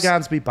 Let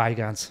bygones be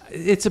bygones.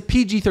 It's a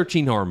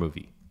PG-13 horror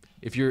movie.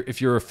 If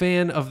you're a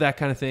fan of that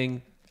kind of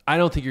thing, I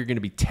don't think you're going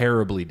to be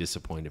terribly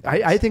disappointed.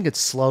 I think it's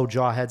slow,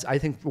 Jawheads. I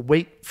think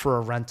wait for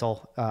a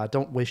rental.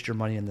 Don't waste your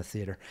money in the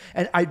theater.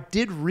 And I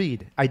did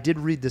read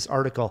this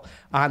article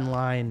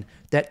online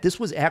that this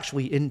was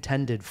actually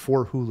intended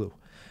for Hulu.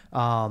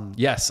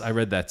 Yes, I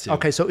read that too.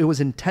 Okay, so it was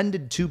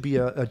intended to be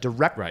a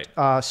direct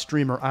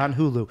streamer on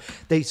Hulu.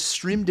 They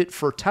streamed it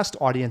for test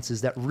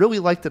audiences that really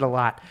liked it a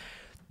lot.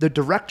 The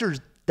directors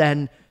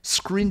then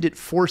screened it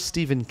for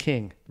Stephen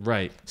King.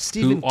 Right.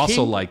 Stephen King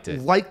also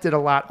liked it a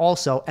lot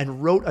also,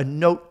 and wrote a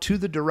note to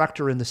the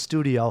director in the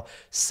studio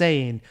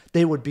saying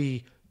they would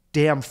be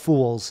damn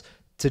fools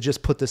to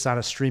just put this on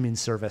a streaming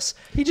service.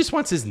 He just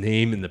wants his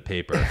name in the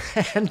paper.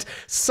 And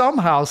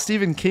somehow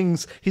Stephen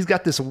he's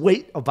got this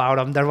weight about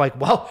him. They're like,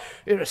 well,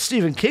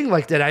 Stephen King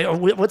liked it.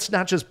 Let's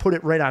not just put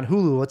it right on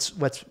Hulu.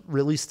 Let's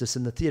release this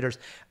in the theaters.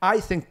 I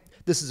think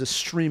this is a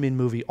streaming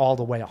movie all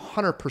the way,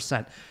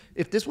 100%.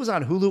 If this was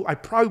on Hulu, I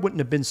probably wouldn't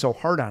have been so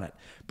hard on it.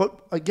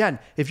 But again,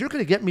 if you're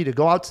going to get me to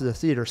go out to the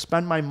theater,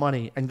 spend my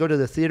money, and go to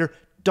the theater,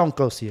 don't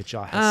go see it,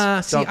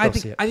 Jawheads. I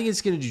think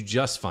it's going to do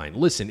just fine.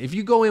 Listen, if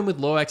you go in with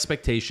low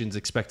expectations,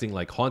 expecting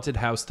like haunted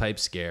house type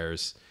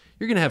scares,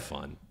 you're going to have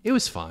fun. It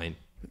was fine.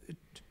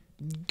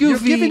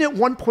 Goofy. You're giving it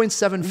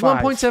 1.75.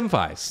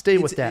 1.75. Stay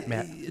with that,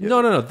 Matt.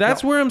 No.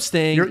 That's where I'm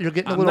staying. You're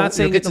getting a little. I'm not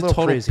saying it's a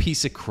total crazy.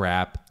 piece of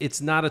crap.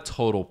 It's not a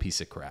total piece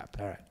of crap.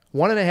 All right.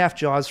 1.5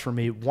 Jaws for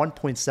me.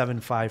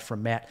 1.75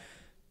 from Matt.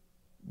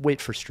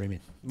 Wait for streaming.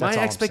 That's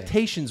My all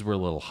expectations were a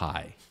little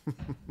high.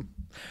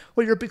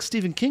 Well, you're a big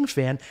Stephen King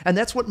fan, and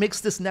that's what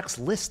makes this next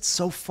list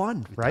so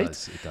fun, right?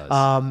 It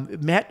does.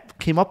 Matt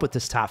came up with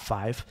this top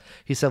 5.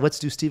 He said, let's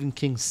do Stephen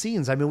King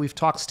scenes. I mean, we've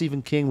talked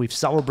Stephen King, we've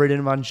celebrated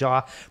him on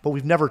Jaw, but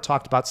we've never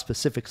talked about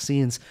specific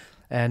scenes.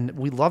 And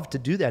we love to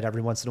do that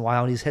every once in a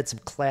while. And he's had some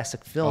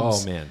classic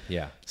films. Oh, man.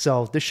 Yeah.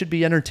 So this should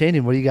be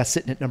entertaining. What do you got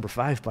sitting at number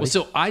 5, buddy? Well,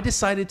 so I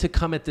decided to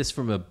come at this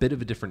from a bit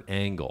of a different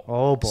angle.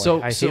 Oh,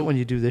 boy. I hate when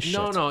you do this shit.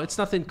 No, it's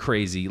nothing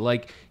crazy.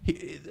 Like,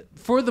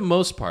 for the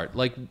most part,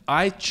 like,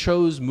 I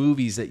chose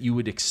movies that you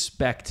would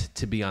expect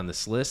to be on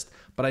this list,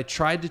 but I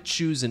tried to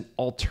choose an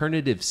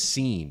alternative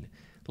scene.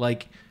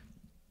 Like,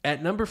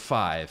 at number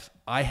 5,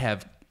 I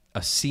have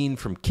a scene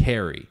from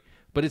Carrie,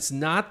 but it's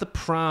not the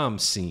prom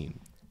scene.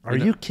 Are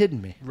you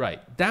kidding me? Right.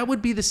 That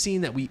would be the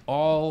scene that we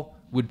all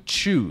would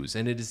choose,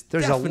 and it is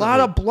There's a lot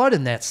of blood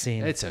in that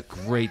scene. It's a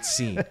great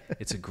scene.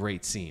 It's a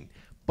great scene.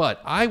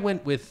 But I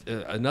went with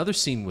another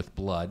scene with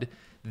blood,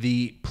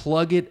 the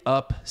plug it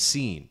up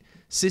scene.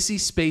 Sissy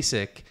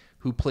Spacek,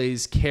 who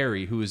plays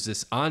Carrie, who is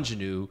this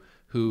ingenue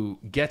who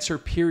gets her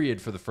period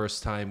for the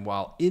first time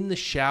while in the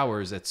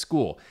showers at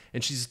school.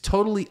 And she's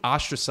totally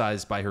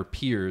ostracized by her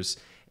peers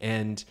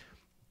and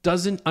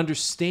doesn't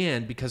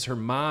understand, because her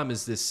mom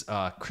is this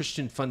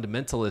Christian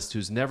fundamentalist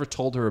who's never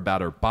told her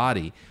about her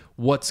body,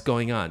 what's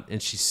going on.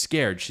 And she's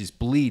scared. She's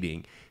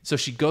bleeding. So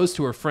she goes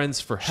to her friends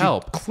for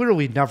help.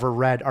 Clearly never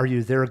read Are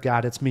You There,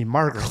 God? It's Me,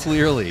 Margaret.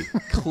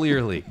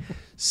 Clearly.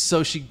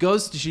 So she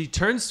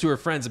turns to her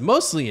friends,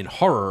 mostly in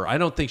horror. I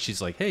don't think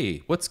she's like,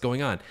 hey, what's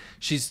going on?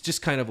 She's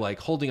just kind of like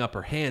holding up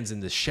her hands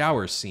in this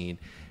shower scene.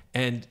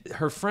 And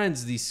her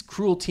friends, these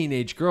cruel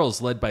teenage girls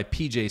led by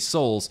PJ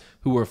Souls,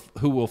 who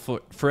will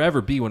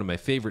forever be one of my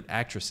favorite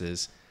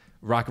actresses,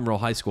 Rock and Roll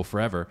High School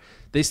forever,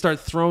 they start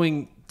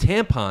throwing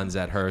tampons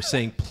at her,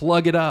 saying,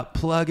 plug it up.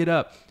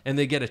 And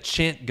they get a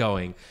chant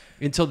going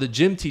until the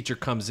gym teacher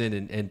comes in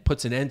and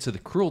puts an end to the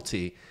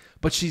cruelty.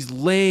 But she's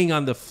laying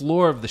on the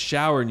floor of the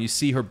shower, and you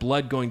see her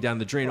blood going down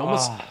the drain,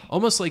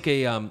 almost like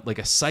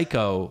a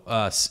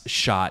Psycho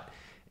shot.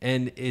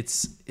 And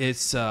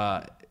it's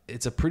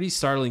a pretty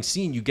startling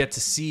scene. You get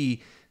to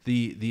see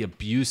the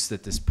abuse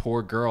that this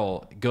poor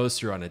girl goes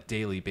through on a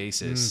daily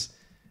basis.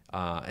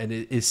 And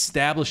it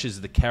establishes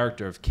the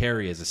character of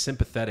Carrie as a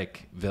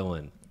sympathetic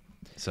villain.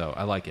 So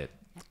I like it.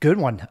 Good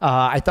one.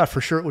 I thought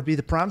for sure it would be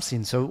the prom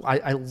scene. So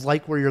I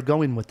like where you're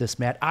going with this,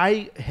 Matt.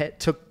 I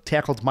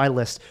tackled my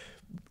list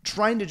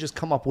trying to just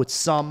come up with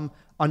some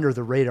under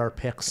the radar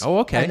picks. Oh,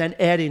 okay. And then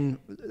adding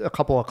a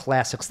couple of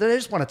classics that I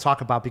just want to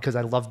talk about because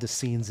I love the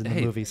scenes in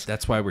the movies.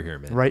 That's why we're here,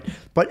 man. Right.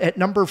 But at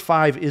number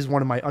 5 is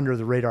one of my under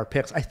the radar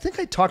picks. I think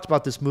I talked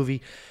about this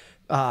movie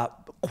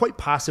quite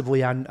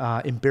possibly on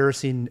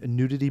embarrassing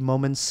nudity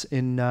moments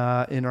in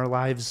our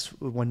lives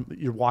when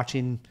you're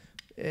watching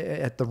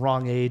at the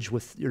wrong age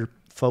with your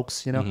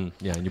folks, you know?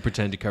 Mm-hmm. Yeah, and you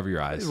pretend to cover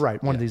your eyes.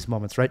 Right, one of these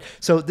moments, right?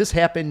 So this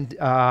happened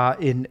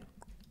in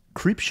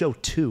Creepshow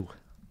 2,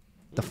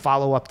 the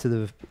follow-up to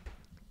the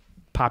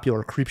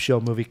popular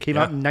Creepshow movie. Came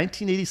out in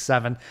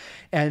 1987,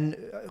 and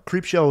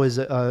Creepshow is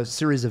a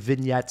series of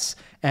vignettes,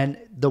 and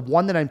the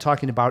one that I'm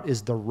talking about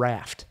is The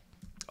Raft.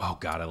 Oh,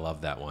 God, I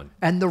love that one.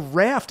 And The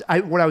Raft,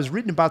 what I was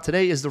reading about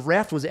today is The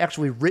Raft was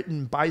actually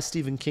written by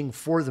Stephen King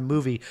for the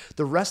movie.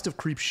 The rest of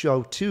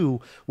Creepshow 2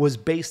 was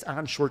based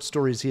on short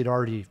stories he had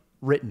already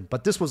written,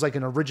 but this was like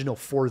an original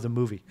for the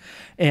movie.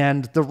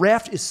 And The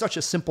Raft is such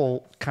a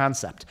simple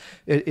concept.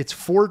 It's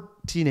 4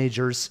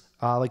 teenagers,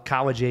 like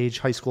college age,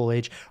 high school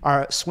age,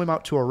 swim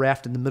out to a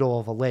raft in the middle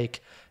of a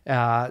lake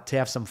to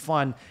have some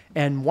fun.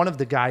 And one of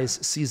the guys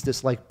sees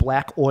this like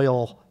black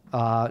oil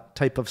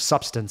type of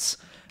substance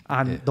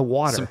on the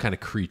water. Some kind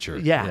of creature.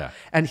 Yeah.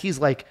 And he's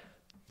like,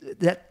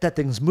 that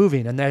thing's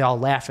moving, and they all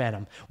laugh at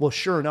him. Well,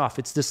 sure enough,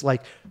 it's this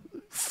like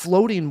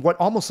floating, what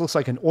almost looks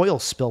like an oil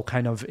spill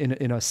kind of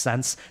in a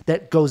sense,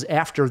 that goes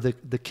after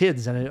the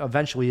kids, and it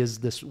eventually is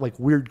this like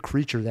weird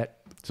creature that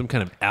some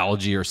kind of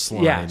algae or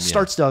slime.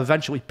 Starts to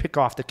eventually pick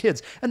off the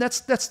kids. And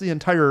that's the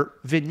entire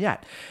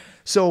vignette.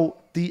 So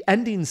the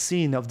ending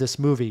scene of this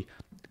movie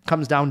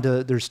comes down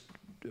to there's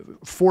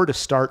 4 to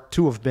start.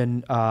 2 have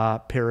been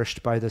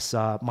perished by this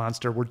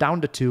monster. We're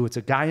down to 2. It's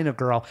a guy and a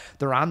girl.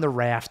 They're on the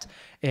raft,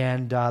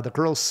 and the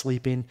girl's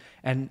sleeping.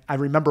 And I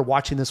remember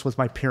watching this with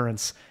my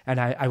parents, and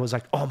I was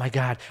like, oh my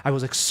God. I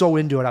was like so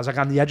into it. I was like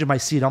on the edge of my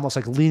seat, almost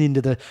like leaning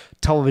to the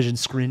television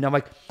screen. And I'm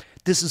like,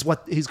 this is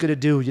what he's going to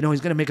do. You know,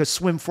 he's going to make us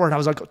swim for it. I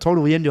was like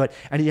totally into it.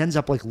 And he ends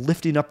up like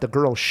lifting up the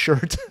girl's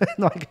shirt. And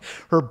like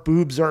her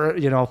boobs are,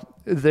 you know,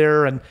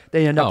 there, and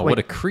they end up. Oh, what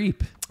a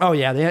creep. Oh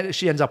yeah,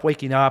 she ends up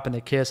waking up and they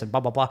kiss and blah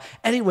blah blah.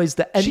 Anyways,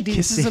 the ending. She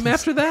kisses him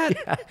after that.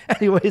 Yeah.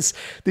 Anyways,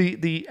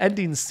 the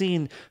ending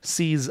scene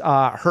sees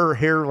her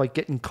hair like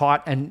getting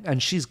caught,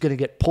 and she's gonna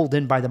get pulled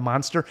in by the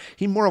monster.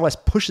 He more or less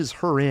pushes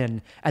her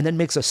in and then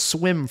makes a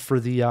swim for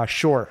the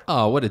shore.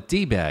 Oh, what a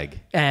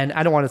d-bag! And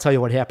I don't want to tell you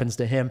what happens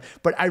to him,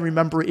 but I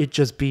remember it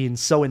just being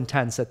so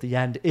intense at the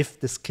end. If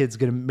this kid's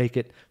gonna make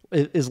it,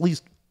 is at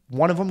least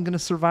one of them gonna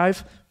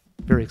survive?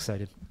 Very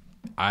excited.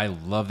 I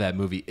love that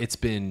movie. It's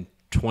been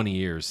 20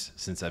 years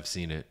since I've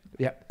seen it.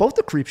 Yeah, both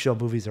the Creepshow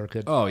movies are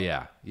good. Oh,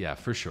 yeah. Yeah,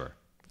 for sure.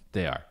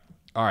 They are.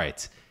 All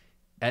right.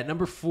 At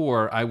number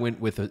 4, I went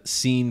with a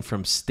scene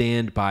from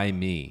Stand By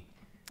Me.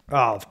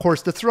 Oh, of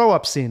course, the throw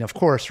up scene, of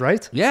course,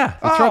 right? Yeah.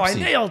 The Oh, trope I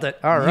scene. nailed it.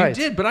 All right.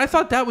 You did, but I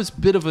thought that was a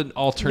bit of an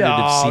alternative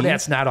No, scene.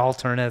 that's not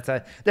alternate.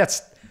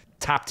 That's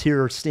top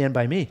tier Stand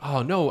By Me.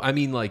 Oh no, I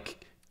mean like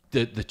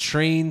the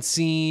train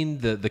scene,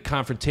 the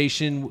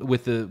confrontation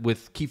with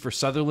Kiefer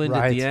Sutherland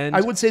at the end.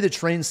 I would say the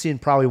train scene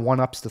probably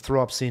one-ups the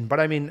throw-up scene, but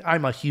I mean,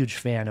 I'm a huge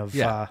fan of,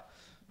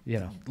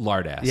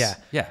 Lard ass. yeah.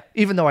 Yeah.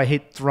 Even though I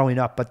hate throwing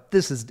up, but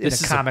this is in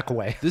a comic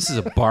way. This is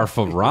a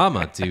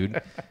barfarama,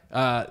 dude.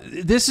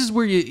 This is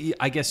where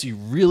I guess you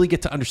really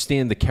get to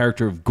understand the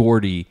character of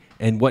Gordy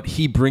and what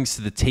he brings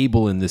to the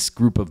table in this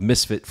group of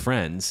misfit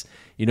friends.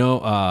 You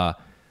know,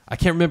 I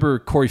can't remember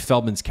Corey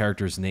Feldman's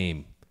character's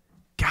name.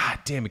 God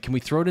damn it. Can we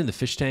throw it in the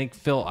fish tank,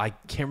 Phil? I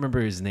can't remember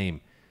his name.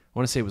 I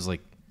want to say it was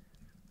like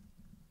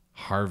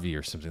Harvey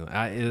or something.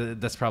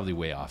 That's probably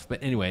way off.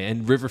 But anyway,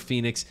 and River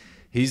Phoenix,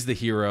 he's the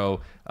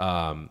hero.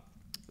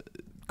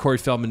 Corey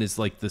Feldman is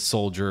like the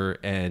soldier,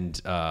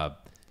 and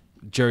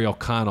Jerry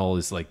O'Connell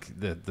is like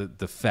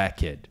the fat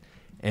kid.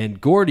 And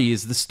Gordy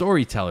is the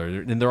storyteller.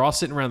 And they're all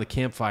sitting around the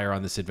campfire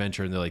on this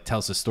adventure, and they're like, tell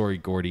us a story,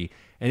 Gordy.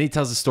 And he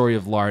tells the story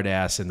of Lard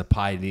ass and the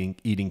pie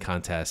eating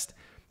contest.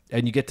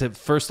 And you get to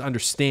first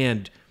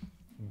understand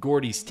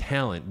Gordy's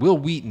talent. Will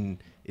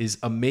Wheaton is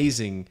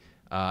amazing,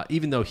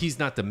 even though he's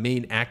not the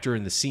main actor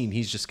in the scene.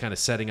 He's just kind of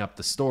setting up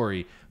the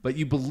story. But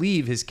you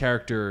believe his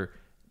character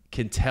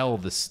can tell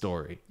the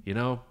story. You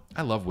know,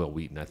 I love Will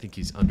Wheaton. I think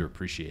he's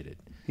underappreciated.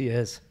 He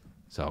is.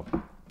 So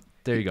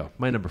there you go.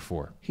 My number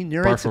 4. He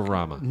narrates some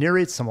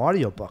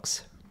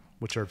audiobooks,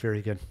 which are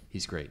very good.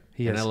 He's great.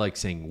 He and is. I like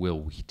saying Will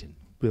Wheaton.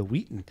 Will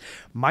Wheaton.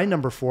 My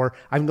number 4,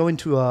 I'm going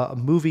to a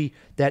movie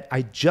that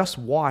I just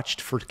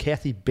watched for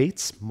Kathy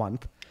Bates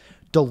month,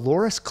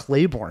 Dolores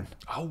Claiborne.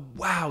 Oh,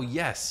 wow.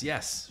 Yes,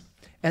 yes.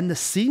 And the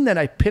scene that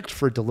I picked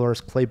for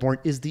Dolores Claiborne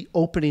is the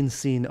opening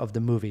scene of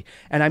the movie.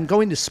 And I'm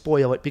going to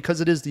spoil it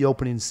because it is the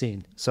opening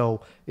scene.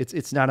 So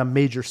it's not a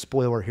major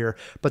spoiler here.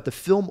 But the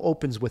film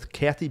opens with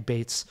Kathy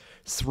Bates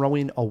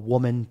throwing a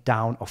woman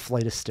down a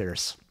flight of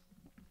stairs.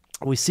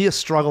 We see a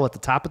struggle at the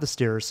top of the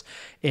stairs,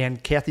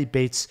 and Kathy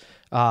Bates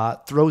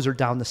throws her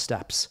down the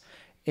steps.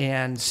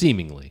 And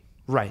seemingly.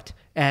 Right.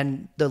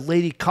 And the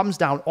lady comes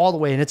down all the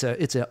way, and it's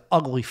an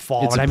ugly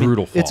fall. It's a and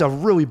brutal fall. It's a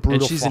really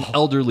brutal fall. And she's an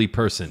elderly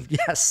person.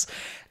 Yes.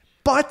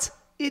 But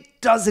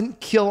it doesn't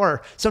kill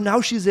her. So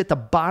now she's at the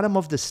bottom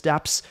of the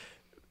steps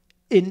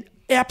in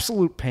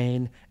absolute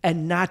pain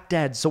and not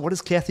dead. So what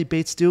does Kathy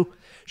Bates do?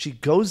 She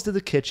goes to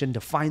the kitchen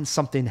to find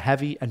something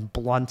heavy and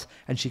blunt,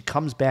 and she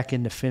comes back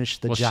in to finish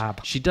the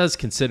job. She does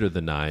consider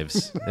the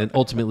knives and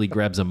ultimately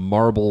grabs a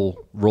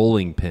marble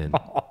rolling pin.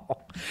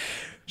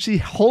 She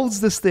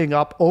holds this thing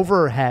up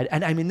over her head.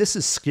 And I mean, this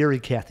is scary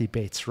Kathy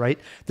Bates, right?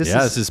 This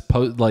is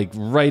like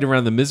right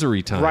around the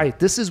misery time. Right.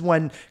 This is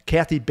when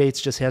Kathy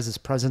Bates just has this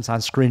presence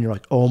on screen. You're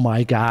like, oh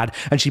my God.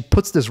 And she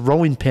puts this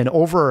rolling pin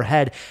over her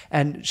head,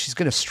 and she's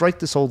going to strike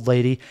this old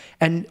lady.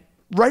 And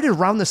right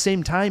around the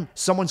same time,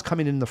 someone's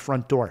coming in the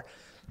front door.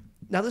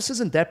 Now, this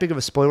isn't that big of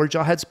a spoiler,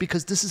 Jawheads,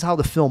 because this is how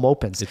the film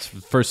opens. It's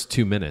the first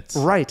 2 minutes.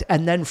 Right.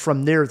 And then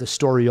from there, the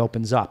story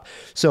opens up.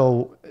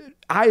 So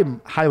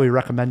I'm highly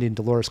recommending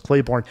Dolores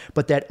Claiborne,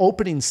 but that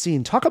opening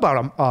scene, talk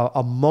about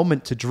a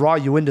moment to draw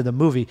you into the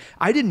movie.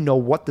 I didn't know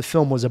what the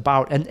film was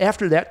about. And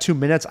after that 2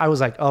 minutes, I was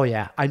like, oh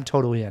yeah, I'm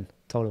totally in.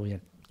 Totally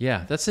in.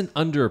 Yeah, that's an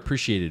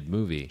underappreciated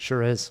movie.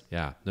 Sure is.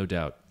 Yeah, no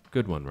doubt.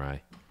 Good one,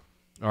 Rye.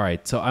 All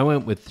right, so I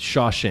went with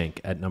Shawshank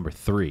at number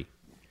 3.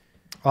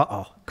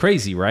 Uh-oh.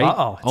 Crazy, right?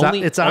 Uh-oh.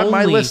 It's on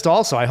my list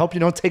also. I hope you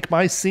don't take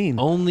my scene.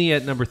 Only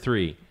at number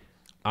 3.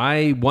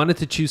 I wanted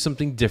to choose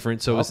something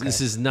different, so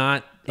this is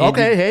not...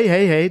 Okay,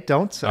 hey,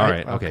 don't. All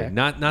right, okay.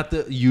 Not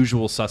the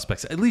usual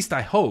suspects. At least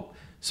I hope.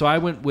 So I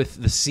went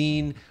with the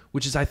scene,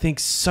 which is, I think,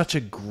 such a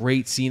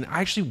great scene. I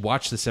actually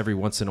watch this every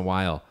once in a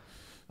while,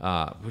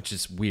 which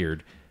is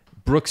weird.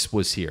 Brooks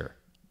was here.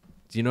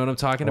 Do you know what I'm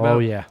talking about? Oh,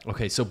 yeah.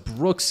 Okay, so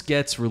Brooks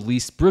gets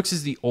released. Brooks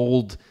is the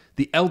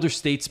elder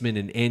statesman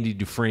in Andy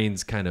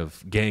Dufresne's kind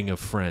of gang of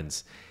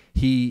friends.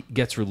 He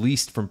gets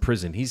released from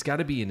prison. He's got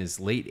to be in his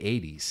late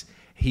 80s.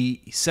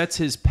 He sets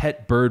his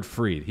pet bird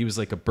free. He was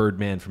like a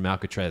Birdman from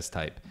Alcatraz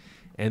type.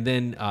 And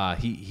then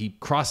he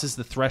crosses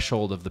the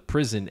threshold of the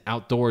prison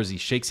outdoors. He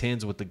shakes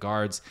hands with the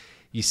guards.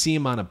 You see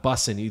him on a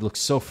bus, and he looks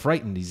so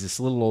frightened. He's this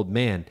little old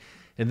man.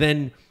 And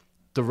then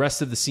the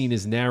rest of the scene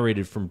is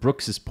narrated from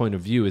Brooks's point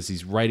of view as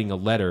he's writing a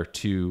letter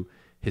to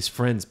his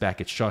friends back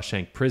at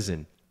Shawshank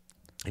Prison.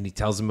 And he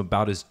tells them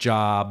about his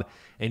job,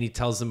 and he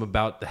tells them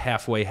about the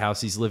halfway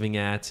house he's living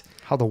at.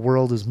 How the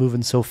world is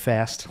moving so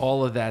fast.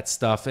 All of that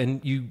stuff.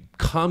 And you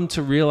come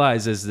to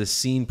realize as the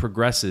scene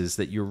progresses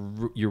that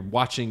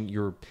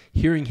you're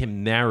hearing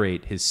him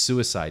narrate his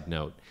suicide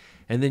note.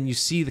 And then you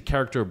see the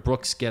character of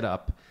Brooks get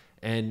up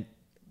and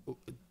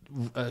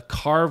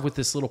carve with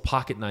this little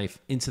pocket knife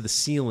into the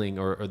ceiling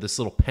or this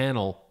little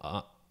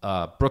panel.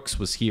 Brooks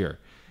was here,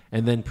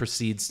 and then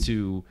proceeds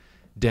to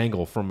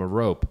dangle from a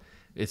rope.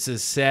 It's a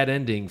sad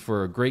ending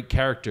for a great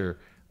character,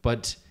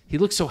 but he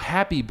looked so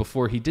happy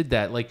before he did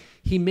that. Like,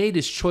 he made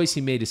his choice.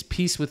 He made his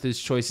peace with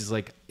his choice. He's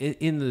like,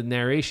 in the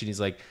narration, he's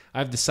like,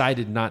 I've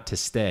decided not to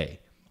stay.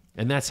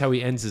 And that's how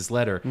he ends his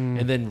letter.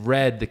 And then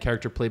Red, the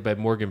character played by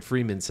Morgan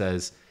Freeman,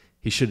 says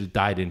he should have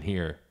died in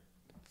here.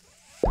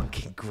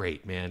 Fucking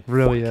great, man.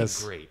 Really Fucking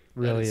is. great.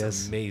 Really that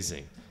is.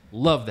 Amazing.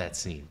 Love that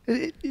scene.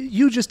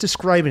 You just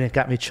describing it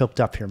got me choked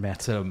up here, Matt.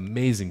 It's an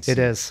amazing scene. It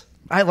is.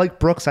 I like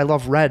Brooks. I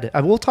love Red.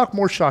 I will talk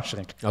more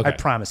Shawshank. Okay. I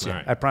promise you. All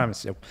right. I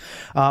promise you.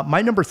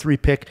 My number 3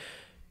 pick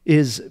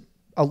is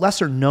a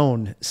lesser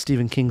known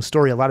Stephen King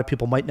story. A lot of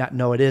people might not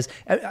know it is.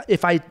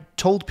 If I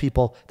told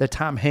people that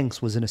Tom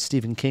Hanks was in a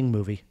Stephen King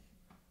movie,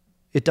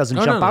 it doesn't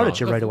jump out at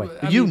you right away.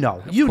 You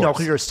know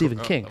because you're a Stephen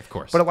King. Of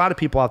course. But a lot of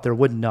people out there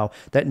wouldn't know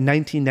that in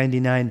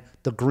 1999,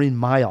 The Green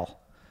Mile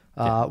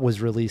was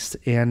released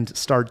and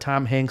starred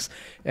Tom Hanks.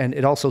 And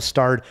it also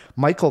starred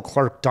Michael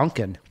Clark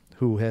Duncan,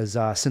 who has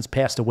since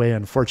passed away,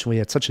 unfortunately,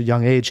 at such a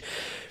young age.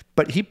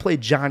 But he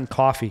played John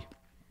Coffey,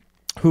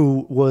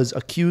 who was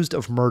accused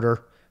of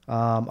murder,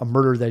 a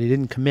murder that he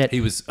didn't commit. He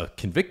was a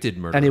convicted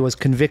murderer. And he was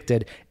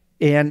convicted.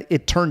 And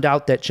it turned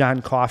out that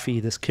John Coffey,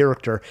 this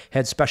character,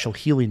 had special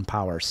healing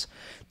powers.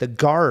 The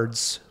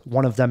guards,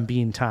 one of them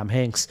being Tom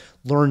Hanks,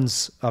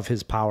 learns of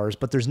his powers,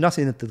 but there's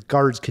nothing that the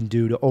guards can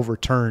do to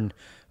overturn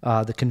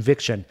the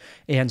conviction.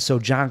 And so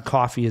John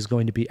Coffey is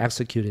going to be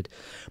executed.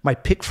 My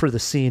pick for the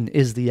scene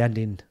is the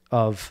ending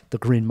of The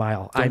Green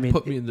Mile. Don't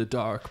put me in the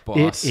dark,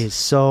 boss. It is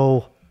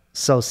so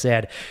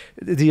sad.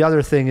 The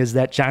other thing is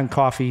that John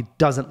Coffey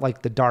doesn't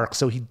like the dark,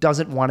 so he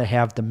doesn't want to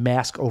have the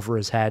mask over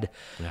his head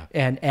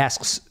and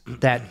asks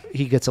that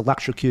he gets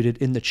electrocuted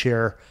in the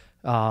chair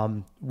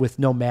with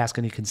no mask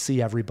and he can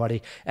see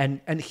everybody.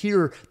 And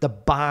here, the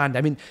bond,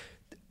 I mean,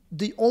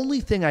 the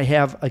only thing I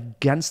have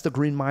against The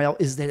Green Mile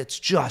is that it's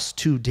just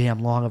too damn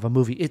long of a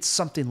movie. It's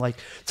something like,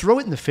 throw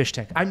it in the fish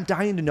tank. I'm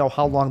dying to know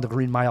how long The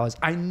Green Mile is.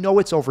 I know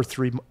it's over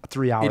three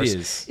hours. It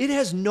is. It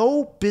has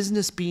no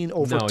business being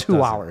over No, it 2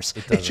 doesn't. hours.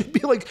 It It should be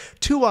like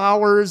 2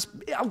 hours.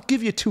 I'll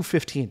give you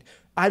 2:15.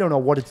 I don't know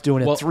what it's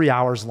doing at 3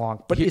 hours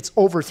long, but it's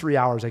over 3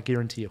 hours, I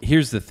guarantee you.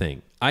 Here's the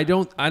thing. I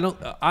don't,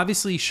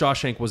 obviously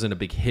Shawshank wasn't a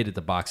big hit at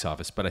the box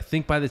office, but I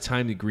think by the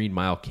time The Green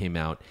Mile came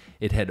out,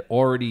 it had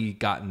already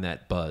gotten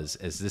that buzz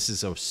as this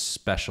is a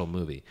special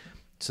movie.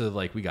 So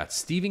like we got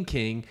Stephen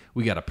King,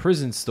 we got a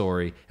prison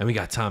story, and we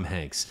got Tom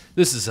Hanks.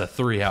 This is a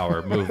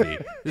 3-hour movie.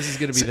 This is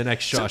going to be the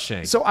next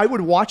Shawshank. So I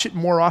would watch it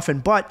more often,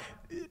 but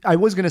I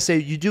was going to say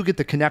you do get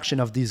the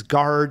connection of these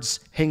guards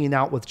hanging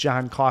out with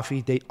John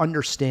Coffey. They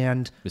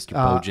understand Mr.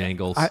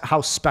 Bojangles. how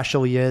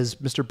special he is.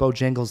 Mr.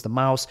 Bojangles the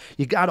mouse.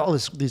 You got all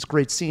these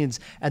great scenes,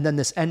 and then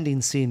this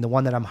ending scene, the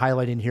one that I'm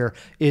highlighting here,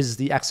 is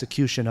the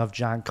execution of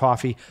John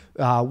Coffey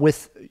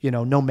with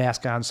no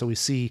mask on, so we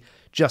see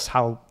just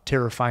how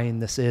terrifying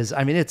this is.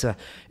 I mean, it's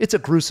a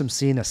gruesome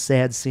scene, a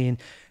sad scene.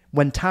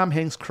 When Tom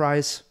Hanks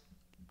cries,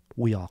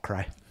 we all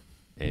cry.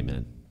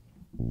 Amen.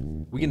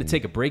 We're going to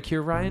take a break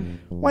here, Ryan?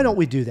 Why don't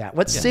we do that?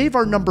 Let's save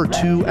our number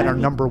 2 and our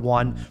number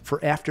 1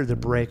 for after the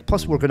break.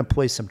 Plus, we're going to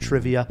play some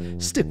trivia.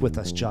 Stick with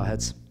us,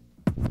 Jawheads.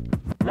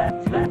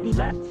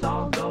 Let's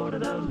all go to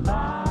the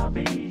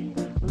lobby.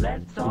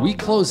 We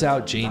close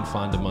out Jane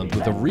Fonda month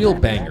with a real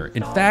banger.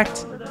 In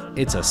fact,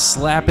 it's a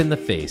slap in the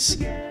face.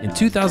 In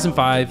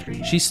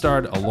 2005, she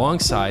starred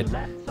alongside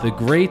the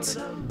great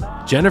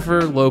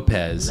Jennifer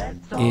Lopez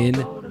in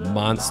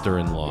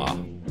Monster-in-Law.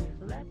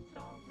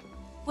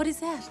 What is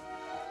that?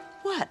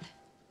 What?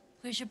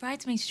 Where's your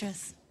bridesmaid's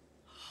dress?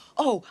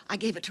 Oh, I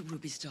gave it to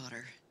Ruby's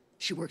daughter.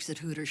 She works at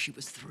Hooters. She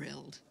was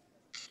thrilled.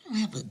 I don't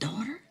have a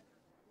daughter.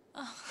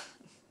 Oh.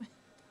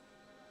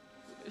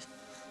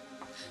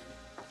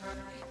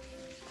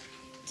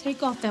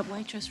 Take off that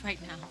white dress right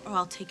now, or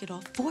I'll take it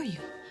off for you.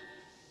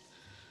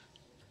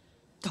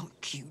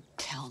 Don't you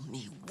tell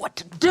me what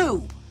to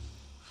do.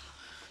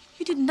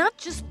 You did not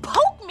just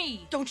poke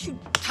me. Don't you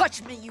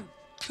touch me, you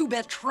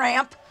two-bit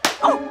tramp.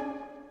 Oh!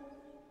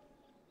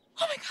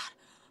 Oh my God.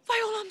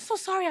 Viola, I'm so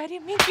sorry. I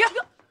didn't mean to.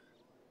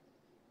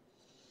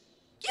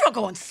 You don't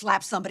go and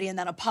slap somebody and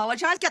then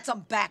apologize. Get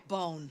some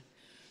backbone.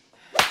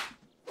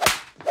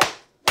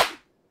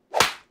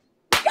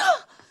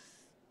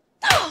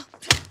 God,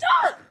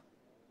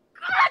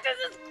 this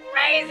is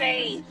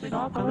crazy.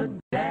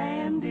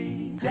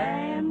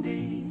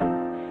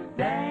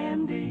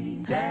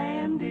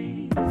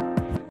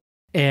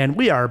 And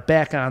we are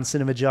back on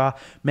CinemaJaw.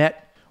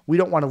 Matt, we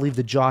don't want to leave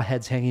the jaw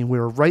heads hanging.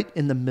 We're right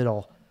in the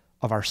middle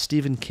of our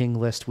Stephen King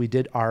list. We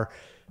did our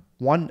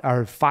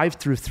 5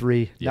 through 3.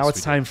 Yes, now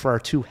it's time for our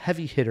 2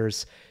 heavy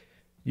hitters.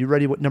 You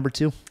ready with number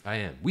 2? I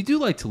am. We do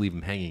like to leave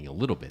them hanging a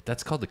little bit.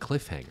 That's called the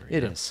cliffhanger.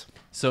 It is.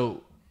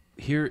 So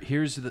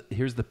here's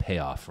the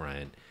payoff,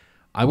 Ryan.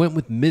 I went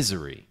with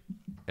Misery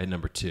at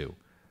number 2,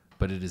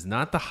 but it is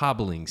not the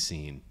hobbling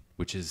scene,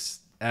 which is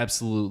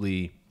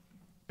absolutely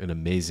an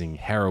amazing,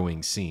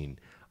 harrowing scene.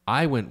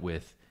 I went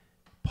with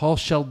Paul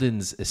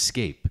Sheldon's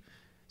escape.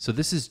 So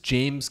this is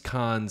James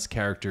Caan's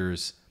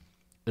character's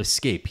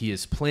escape. He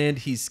has planned.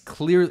 He's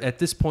clear at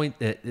this point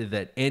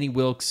that Annie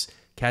Wilkes,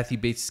 Kathy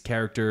Bates'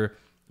 character,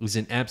 is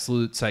an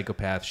absolute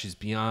psychopath. She's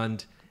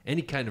beyond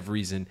any kind of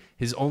reason,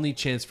 his only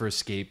chance for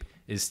escape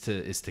is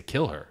to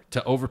kill her,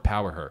 to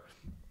overpower her.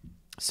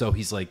 So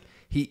he's like,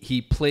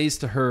 he plays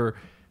to her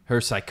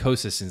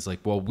psychosis and is like,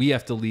 well, we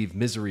have to leave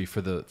Misery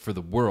for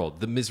the world.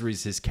 The Misery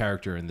is his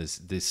character in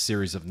this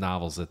series of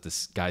novels that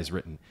this guy's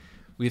written.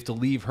 We have to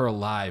leave her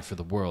alive for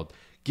the world.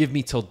 Give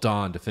me till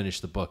dawn to finish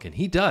the book. And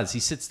he does.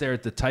 He sits there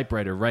at the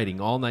typewriter writing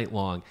all night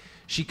long.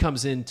 She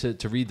comes in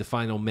to read the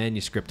final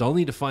manuscript,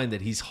 only to find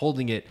that he's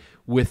holding it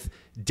with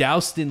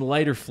doused in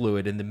lighter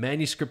fluid, and the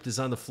manuscript is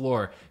on the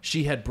floor.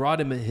 She had brought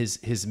him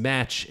his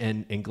match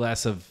and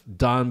glass of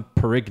Dom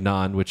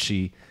Perignon, which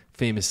she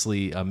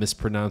famously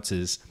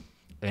mispronounces,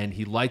 and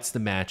he lights the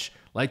match,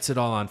 lights it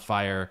all on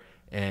fire,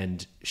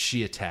 and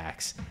she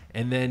attacks.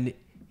 And then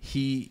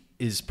he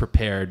is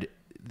prepared.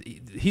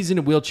 He's in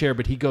a wheelchair,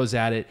 but he goes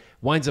at it,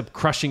 winds up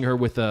crushing her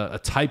with a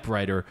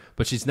typewriter,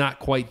 but she's not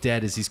quite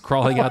dead. As he's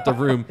crawling out the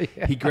room,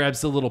 he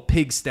grabs the little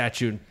pig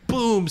statue and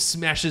boom,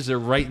 smashes her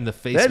right in the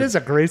face. That is a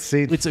great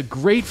scene. It's a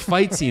great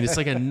fight scene. It's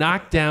like a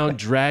knockdown,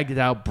 dragged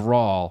out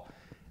brawl.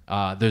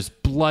 There's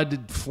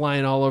blood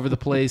flying all over the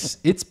place.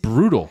 It's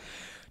brutal.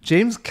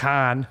 James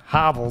Caan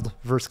hobbled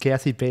versus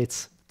Kathy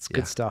Bates. It's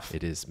good stuff.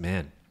 It is,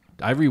 man.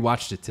 I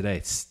rewatched it today.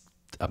 It's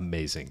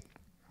amazing.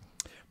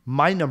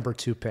 My number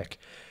 2 pick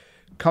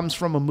comes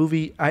from a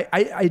movie.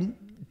 I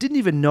didn't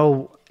even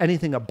know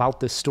anything about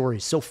this story.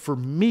 So for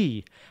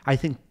me, I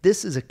think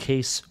this is a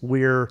case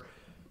where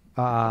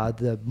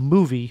the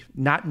movie,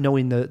 not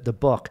knowing the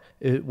book,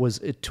 it was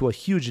to a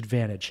huge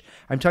advantage.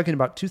 I'm talking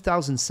about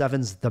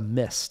 2007's The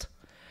Mist.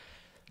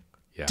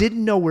 Yeah.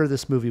 Didn't know where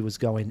this movie was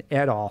going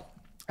at all.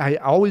 I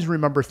always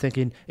remember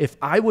thinking, if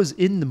I was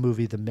in the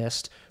movie The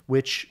Mist,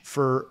 which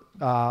for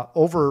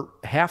over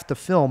half the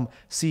film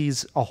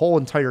sees a whole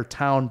entire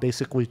town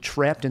basically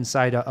trapped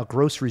inside a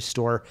grocery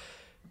store,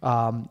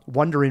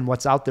 wondering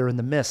what's out there in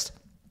the mist.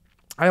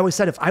 I always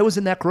said, if I was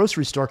in that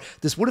grocery store,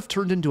 this would have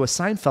turned into a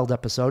Seinfeld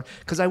episode,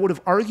 because I would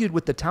have argued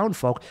with the town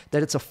folk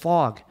that it's a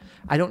fog.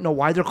 I don't know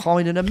why they're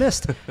calling it a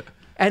mist.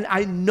 And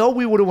I know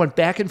we would have went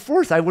back and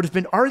forth. I would have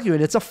been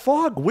arguing, it's a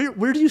fog.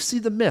 Where do you see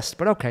the mist?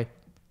 But okay.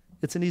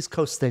 It's an East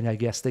Coast thing, I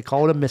guess. They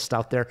call it a mist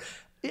out there.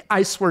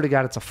 I swear to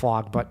God, it's a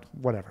fog, but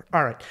whatever.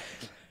 All right.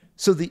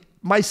 So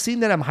my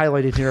scene that I'm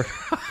highlighting here.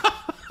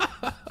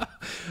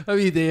 I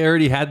mean, they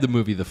already had the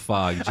movie The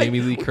Fog.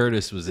 Jamie Lee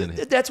Curtis was in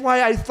it. That's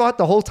why I thought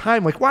the whole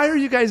time, like, why are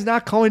you guys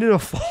not calling it a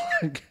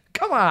fog?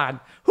 Come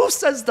on. Who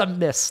says the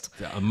mist?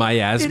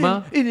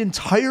 Miasma? An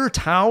entire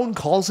town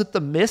calls it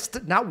the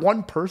mist. Not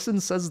one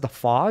person says the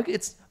fog.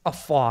 It's a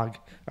fog.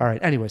 All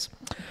right. Anyways.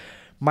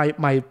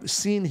 My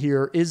scene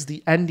here is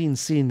the ending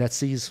scene that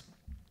sees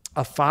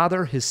a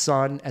father, his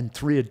son, and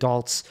 3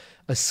 adults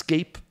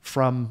escape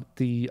from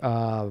the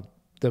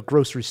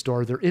grocery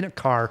store. They're in a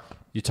car.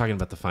 You're talking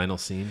about the final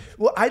scene?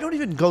 Well, I don't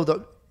even go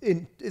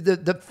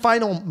the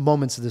final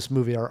moments of this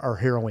movie are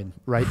harrowing,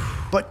 right?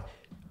 But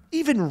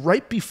even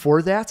right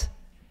before that,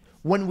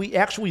 when we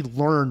actually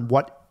learn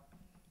what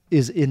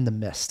is in the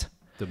mist,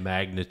 the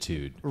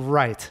magnitude,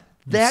 right?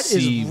 That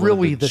is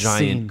really the giant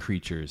scene.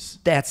 Creatures.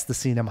 That's the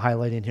scene I'm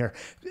highlighting here.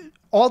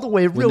 All the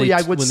way, really,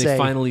 I would say. When they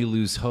finally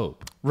lose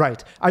hope.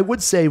 Right. I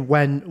would say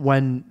when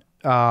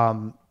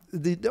from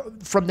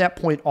that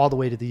point all the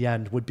way to the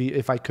end would be,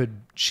 if I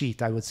could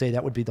cheat, I would say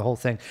that would be the whole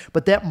thing.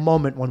 But that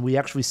moment when we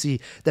actually see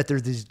that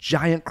there's these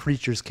giant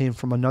creatures came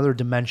from another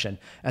dimension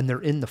and they're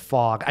in the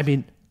fog. I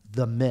mean,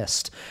 the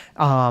mist.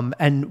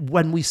 And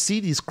when we see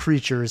these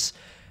creatures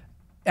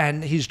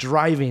and he's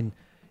driving,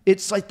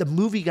 it's like the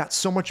movie got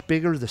so much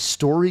bigger. The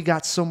story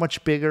got so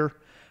much bigger.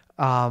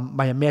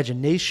 My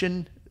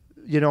imagination,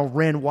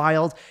 ran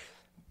wild.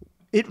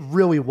 It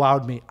really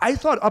wowed me. I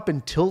thought up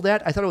until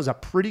that, I thought it was a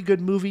pretty good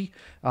movie.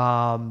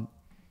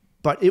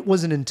 But it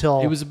wasn't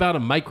until... It was about a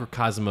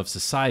microcosm of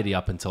society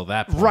up until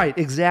that point. Right,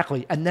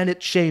 exactly. And then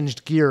it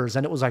changed gears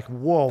and it was like,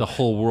 whoa. The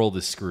whole world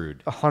is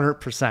screwed.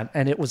 100%.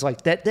 And it was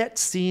like that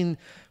scene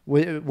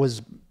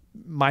was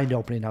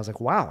mind-opening. I was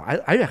like, wow,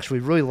 I actually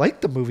really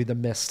liked the movie The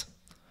Mist.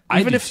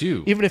 Even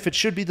if it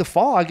should be The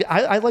Fog,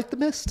 I like The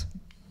Mist.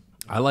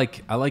 I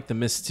like The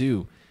Mist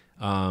too.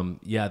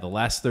 The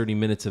last 30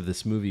 minutes of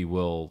this movie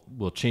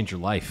will change your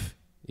life.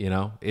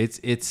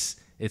 It's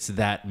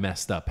that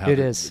messed up.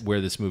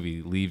 Where this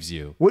movie leaves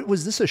you.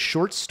 Was this a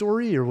short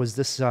story or was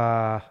this?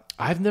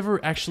 I've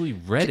never actually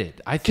read it.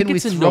 I think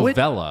it's a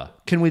novella.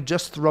 Can we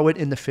just throw it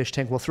in the fish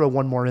tank? We'll throw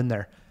one more in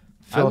there.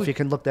 Phil, if you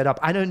can look that up.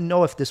 I don't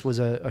know if this was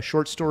a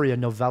short story, a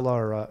novella,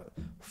 or a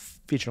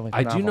feature-length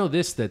novel. I do know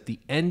this, that the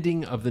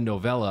ending of the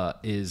novella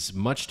is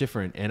much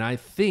different. And I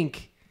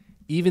think,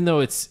 even though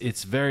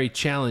it's very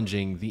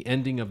challenging, the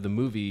ending of the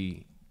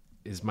movie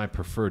is my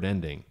preferred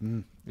ending.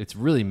 Mm. It's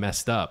really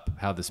messed up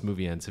how this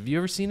movie ends. Have you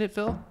ever seen it,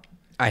 Phil?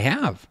 I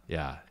have.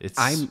 Yeah.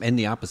 I'm in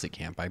the opposite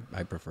camp.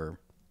 I prefer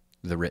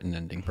the written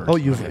ending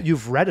personally. Oh,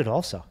 you've read it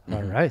also. Mm-hmm.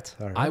 All right.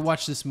 I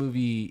watched this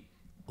movie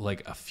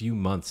like a few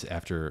months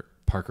after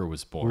Parker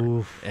was born.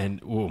 Oof. And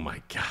oh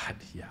my God,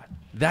 yeah.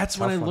 That's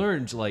when I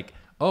learned, like,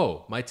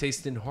 oh, my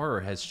taste in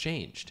horror has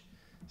changed.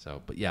 So,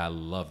 but yeah, I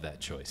love that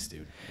choice,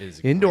 dude. It is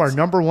a Into great our scene.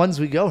 number ones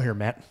we go here,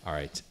 Matt. All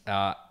right.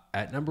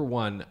 At number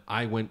one,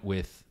 I went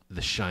with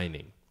The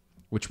Shining,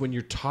 which when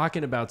you're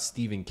talking about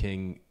Stephen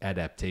King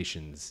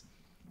adaptations,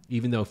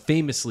 even though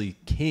famously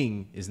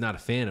King is not a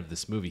fan of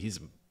this movie, he's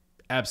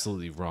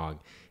absolutely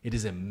wrong. It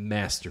is a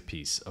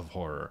masterpiece of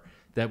horror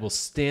that will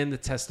stand the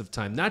test of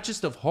time, not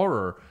just of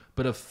horror,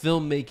 but of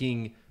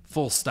filmmaking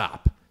full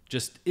stop.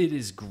 Just, it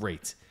is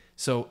great.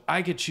 So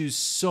I could choose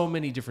so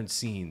many different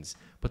scenes,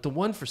 but the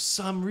one for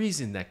some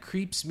reason that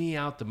creeps me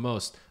out the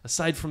most,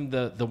 aside from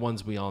the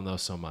ones we all know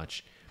so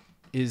much,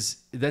 is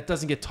that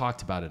doesn't get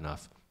talked about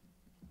enough,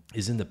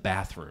 is in the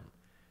bathroom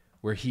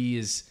where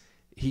he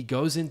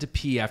goes in to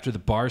pee after the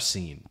bar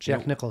scene.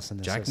 Jack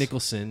Nicholson. Jack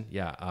Nicholson,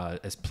 yeah,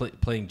 as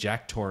playing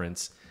Jack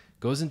Torrance,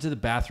 goes into the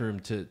bathroom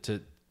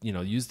to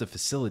use the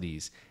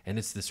facilities, and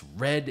it's this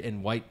red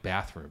and white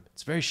bathroom.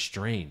 It's very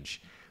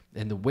strange.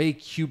 And the way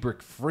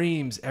Kubrick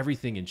frames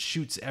everything and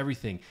shoots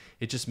everything,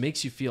 it just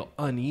makes you feel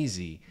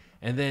uneasy.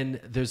 And then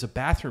there's a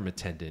bathroom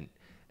attendant,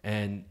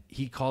 and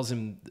he calls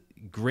him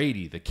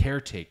Grady, the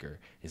caretaker.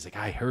 He's like,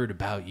 I heard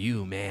about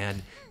you,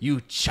 man.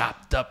 You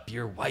chopped up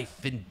your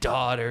wife and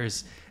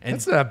daughters. And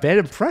that's not a bad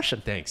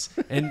impression. Thanks.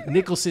 And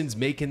Nicholson's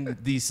making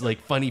these like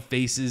funny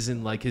faces,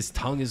 and like his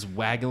tongue is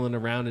waggling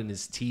around in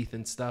his teeth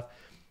and stuff.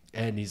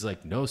 And he's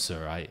like, no,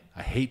 sir,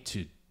 I hate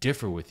to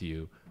differ with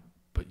you,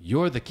 but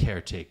you're the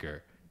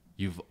caretaker.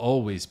 You've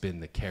always been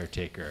the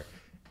caretaker.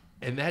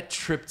 And that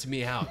tripped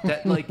me out.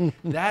 That like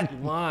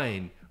that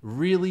line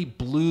really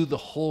blew the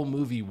whole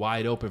movie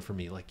wide open for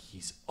me. Like,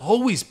 he's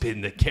always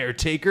been the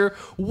caretaker.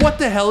 What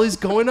the hell is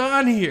going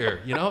on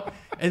here? You know?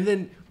 And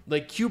then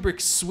like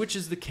Kubrick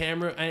switches the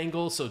camera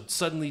angle, so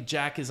suddenly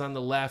Jack is on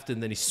the left,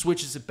 and then he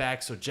switches it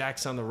back so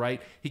Jack's on the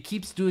right. He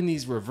keeps doing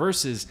these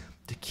reverses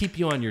to keep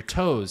you on your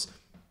toes.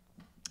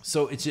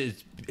 So it's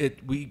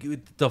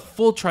the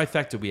full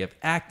trifecta. We have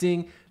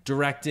acting,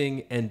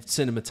 directing, and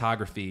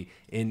cinematography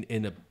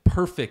in a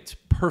perfect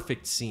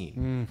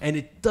scene, and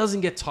it doesn't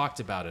get talked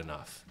about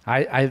enough.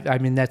 I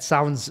mean, that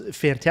sounds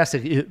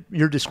fantastic.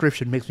 Your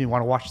description makes me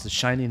want to watch The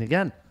Shining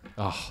again.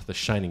 Oh, The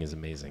Shining is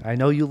amazing. I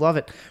know you love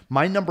it.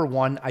 My number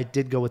one, I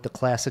did go with the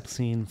classic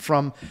scene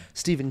from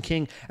Stephen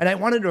King. And I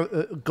wanted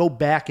to go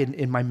back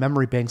in my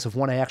memory banks of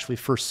when I actually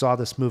first saw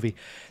this movie.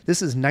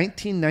 This is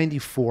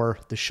 1994,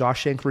 The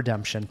Shawshank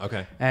Redemption.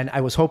 Okay. And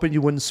I was hoping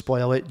you wouldn't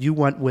spoil it. You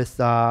went with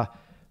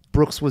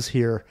Brooks Was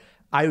Here.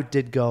 I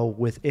did go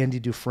with Andy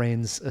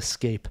Dufresne's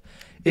Escape.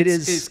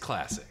 It's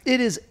classic. It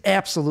is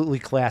absolutely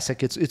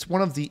classic. It's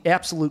one of the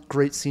absolute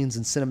great scenes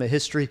in cinema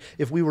history.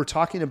 If we were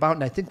talking about,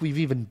 and I think we've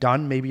even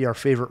done maybe our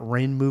favorite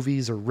Rain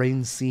movies or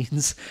Rain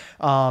scenes,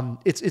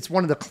 it's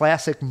one of the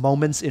classic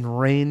moments in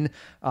Rain,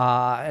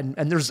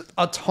 and there's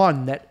a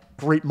ton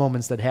great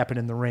moments that happen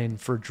in the Rain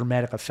for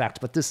dramatic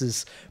effect. But this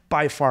is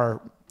by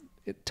far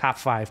top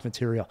 5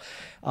 material.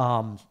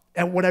 And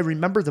what I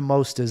remember the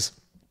most is,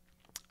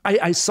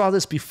 I saw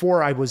this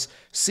before I was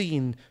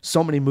seeing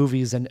so many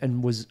movies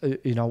and was,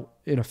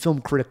 in a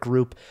film critic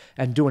group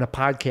and doing a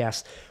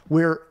podcast,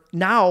 where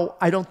now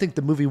I don't think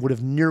the movie would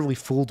have nearly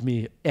fooled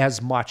me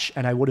as much,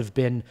 and I would have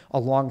been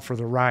along for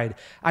the ride.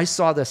 I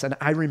saw this, and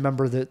I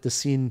remember the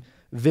scene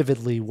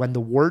vividly when the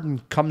warden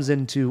comes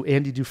into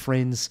Andy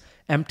Dufresne's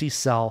empty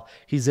cell.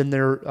 He's in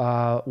there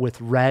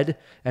with Red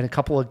and a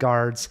couple of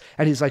guards,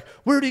 and he's like,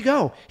 where'd he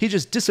go? He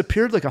just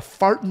disappeared like a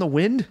fart in the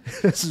wind.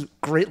 This is a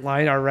great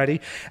line already.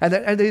 And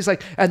then he's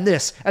like, and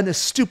this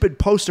stupid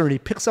poster, and he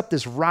picks up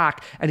this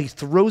rock and he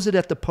throws it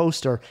at the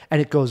poster, and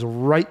it goes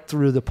right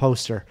through the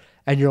poster.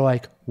 And you're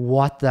like,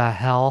 what the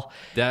hell?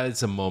 That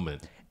is a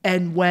moment.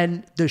 And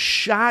when the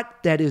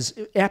shot that is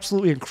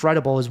absolutely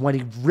incredible is when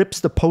he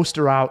rips the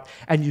poster out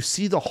and you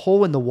see the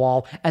hole in the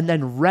wall, and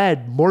then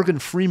Morgan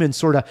Freeman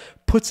sort of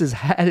puts his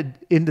head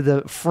into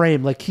the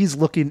frame like he's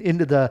looking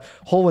into the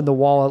hole in the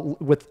wall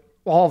with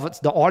all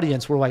of the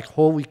audience. We're like,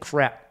 holy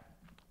crap.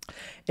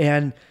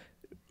 And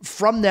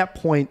from that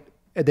point,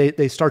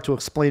 they start to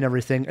explain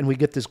everything, and we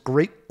get this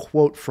great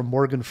quote from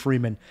Morgan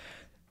Freeman.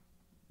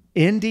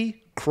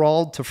 Andy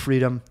crawled to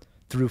freedom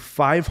through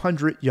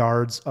 500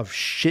 yards of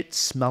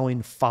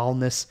shit-smelling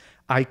foulness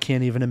I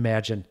can't even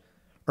imagine.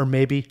 Or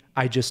maybe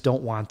I just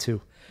don't want to.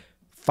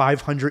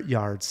 500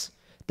 yards.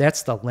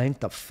 That's the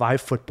length of 5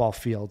 football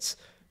fields,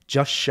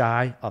 just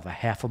shy of a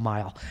half a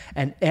mile.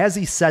 And as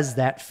he says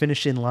that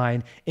finishing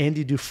line,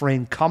 Andy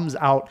Dufresne comes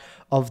out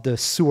of the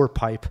sewer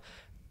pipe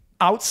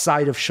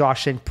outside of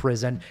Shawshank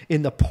Prison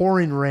in the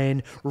pouring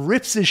rain,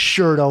 rips his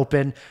shirt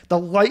open, the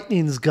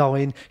lightning's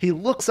going, he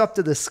looks up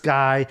to the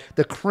sky,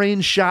 the crane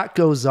shot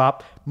goes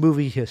up,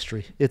 movie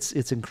history.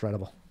 It's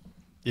incredible.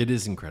 It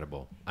is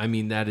incredible. I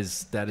mean, that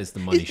is the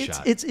money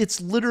shot.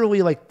 It's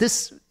literally like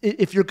this.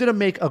 If you're going to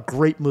make a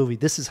great movie,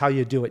 this is how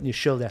you do it, and you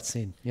show that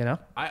scene, you know?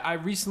 I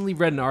recently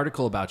read an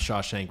article about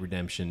Shawshank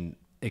Redemption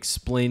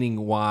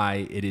explaining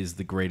why it is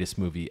the greatest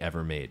movie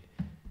ever made.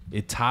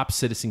 It tops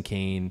Citizen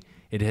Kane.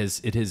 It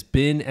has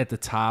been at the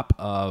top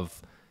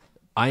of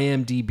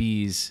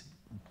IMDb's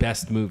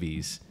best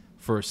movies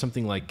for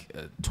something like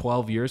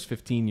 12 years,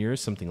 15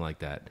 years, something like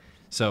that.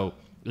 So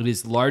It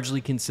is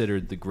largely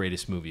considered the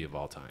greatest movie of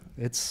all time.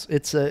 It's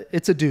a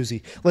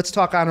doozy. Let's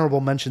talk honorable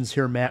mentions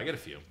here, Matt. I got a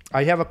few.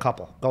 I have a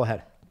couple. Go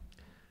ahead.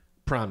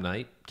 Prom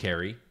Night,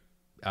 Carrie,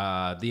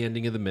 The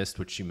Ending of the Mist,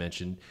 which you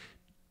mentioned.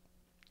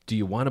 Do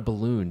You Want a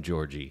Balloon,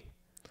 Georgie?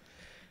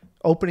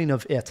 Opening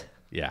of It.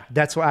 Yeah.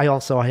 That's why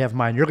I have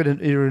mine. You're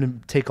gonna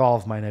take all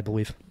of mine, I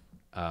believe.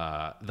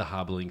 The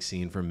hobbling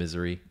scene from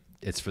Misery.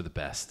 It's for the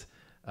best.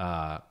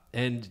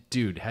 And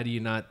dude, how do you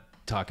not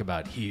talk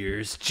about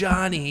Here's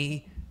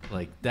Johnny?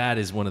 Like, that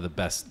is one of the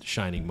best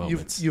shining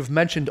moments. You've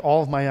mentioned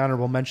all of my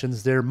honorable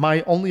mentions there.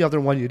 My only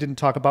other one you didn't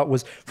talk about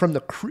was from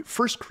the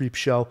first Creep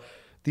Show,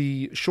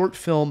 the short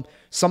film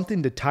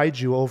Something to Tide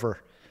You Over.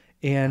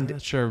 And I'm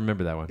not sure I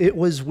remember that one. it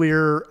was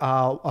where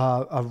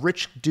a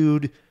rich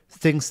dude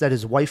thinks that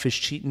his wife is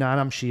cheating on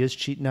him. She is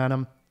cheating on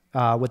him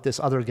with this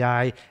other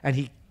guy. And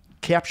he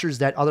captures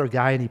that other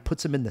guy and he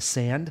puts him in the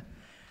sand.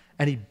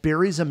 And he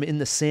buries him in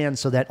the sand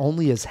so that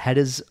only his head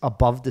is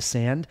above the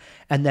sand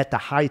and that the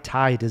high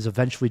tide is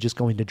eventually just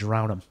going to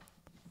drown him.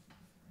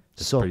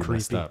 That's so pretty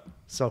messed creepy. up.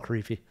 So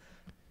creepy.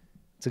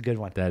 It's a good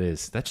one. That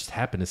just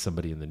happened to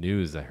somebody in the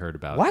news I heard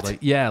about.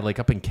 What? Like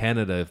up in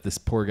Canada, if this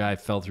poor guy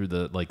fell through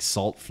the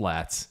salt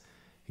flats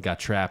and got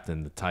trapped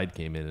and the tide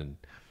came in and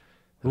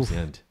that was the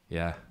end.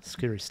 Yeah.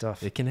 Scary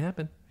stuff. It can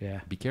happen. Yeah.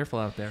 Be careful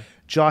out there.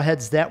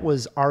 Jawheads, that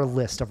was our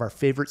list of our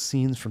favorite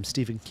scenes from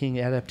Stephen King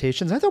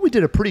adaptations. I thought we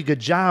did a pretty good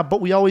job,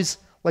 but we always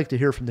like to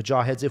hear from the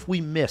Jawheads. If we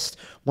missed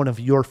one of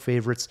your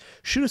favorites,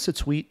 shoot us a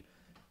tweet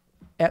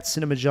at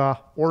CinemaJaw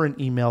or an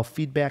email,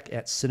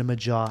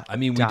 feedback@cinemajaw.com. I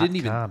mean,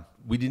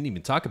 we didn't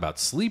even talk about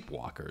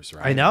Sleepwalkers,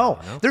 right? I know.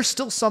 There's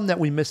still some that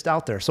we missed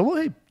out there. So,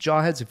 hey,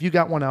 Jawheads, if you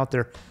got one out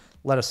there,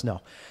 let us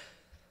know.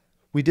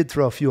 We did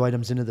throw a few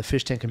items into the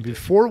fish tank. And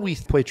before we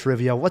play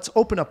trivia, let's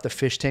open up the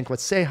fish tank.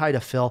 Let's say hi to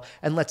Phil,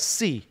 and let's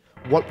see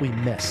what we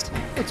missed.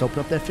 Let's open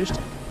up that fish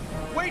tank.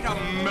 Wait a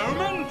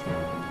moment!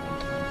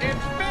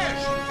 It's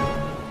fish!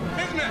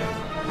 Isn't it?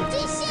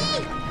 Fishy!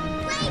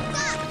 Wake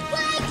up!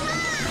 Wake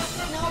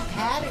up! No,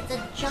 Pat, it's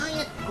a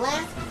giant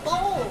glass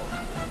bowl.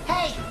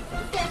 Hey,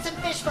 get some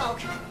fish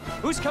folk.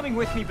 Who's coming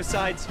with me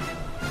besides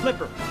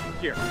Flipper?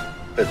 Here.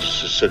 That's a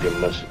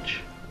Sicilian message.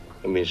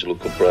 It means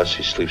Luca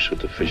Brasi sleeps with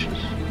the fishes.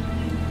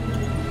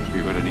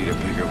 You're gonna need a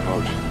bigger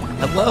boat.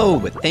 Hello,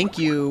 thank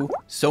you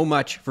so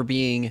much for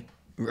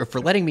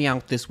letting me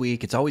out this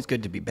week. It's always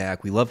good to be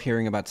back. We love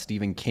hearing about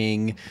Stephen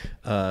King.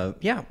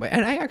 Yeah,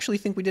 and I actually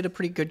think we did a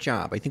pretty good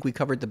job. I think we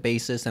covered the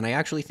basis, and I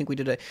actually think we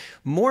did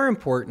more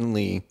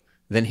importantly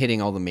than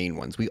hitting all the main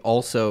ones, we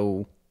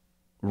also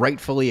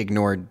rightfully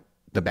ignored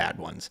the bad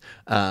ones.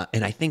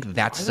 And I think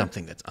that's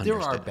something that's understood.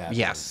 There are bad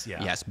ones.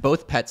 Yeah. Yes.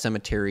 Both Pet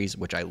Cemeteries,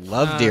 which I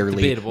love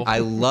dearly. Debatable. I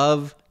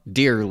love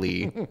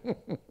dearly,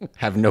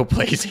 have no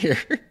place here.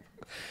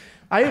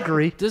 I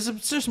agree. There's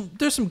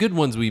some good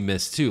ones we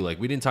missed too. Like,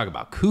 we didn't talk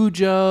about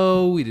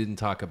Cujo. We didn't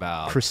talk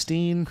about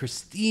Christine.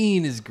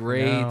 Christine is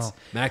great. No.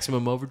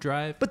 Maximum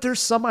Overdrive. But there's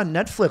some on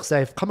Netflix that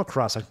I've come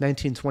across, like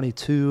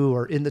 1922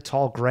 or In the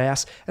Tall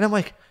Grass. And I'm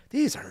like,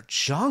 these are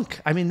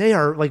junk. I mean, they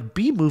are like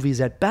B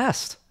movies at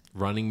best.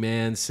 Running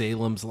Man,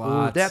 Salem's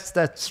Lot. Ooh,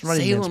 that's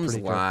Running Man's Salem's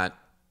pretty Lot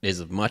is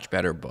a much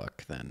better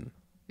book than.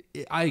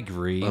 I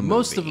agree. A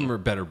Most of movie. them are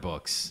better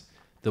books.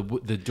 The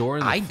Door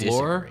in the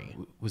Floor.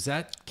 Disagree. Was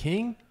that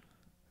King?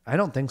 I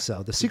don't think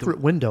so. The Secret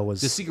Window was.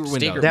 The Secret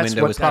Window. That's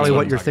Window what is probably what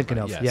what I'm you're talking thinking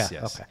about. of. Yes,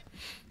 Yeah. yes.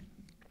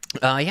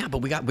 Okay. Yeah, but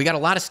we got a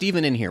lot of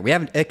Steven in here. We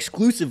have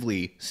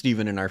exclusively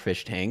Steven in our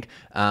fish tank.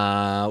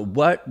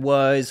 What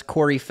was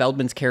Corey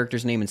Feldman's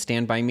character's name in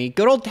Stand By Me?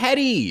 Good old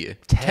Teddy.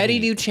 Teddy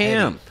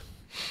Duchamp.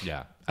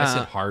 Yeah. I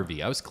said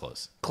Harvey. I was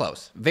close.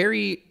 Close.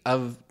 Very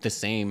of the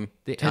same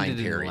They time ended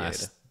in the period.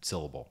 last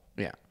syllable.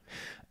 Yeah.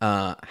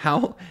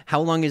 How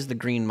long is the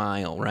Green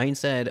Mile? Ryan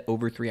said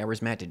over 3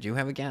 hours. Matt, did you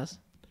have a guess?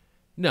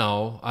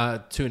 No,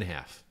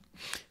 2.5.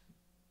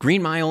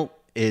 Green Mile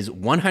is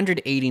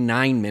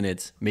 189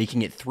 minutes,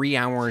 making it 3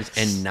 hours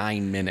and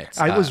 9 minutes.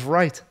 I was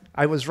right.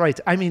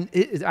 I mean,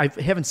 I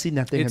haven't seen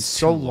that thing in It's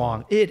so too long.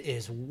 long. It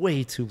is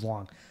way too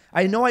long.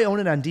 I know I own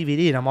it on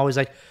DVD, and I'm always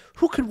like,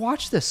 who could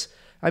watch this?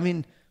 I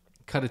mean,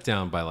 Cut it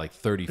down by like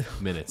 30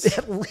 minutes.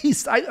 at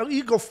least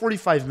you go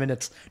 45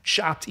 minutes,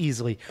 chopped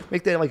easily.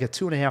 Make that like a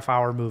 2.5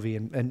 hour movie,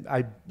 and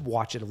I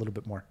watch it a little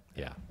bit more.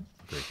 Yeah.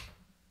 Agreed.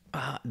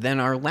 Then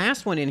our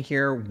last one in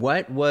here,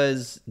 what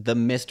was The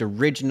Mist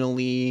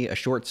originally? A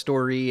short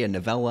story, a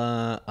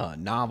novella, a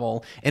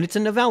novel? And it's a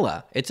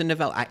novella.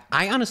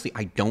 I honestly,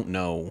 I don't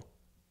know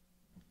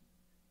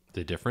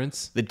The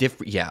difference?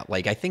 yeah,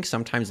 like I think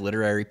sometimes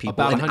literary people,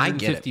 About and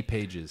 150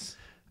 pages.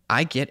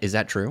 is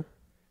that true?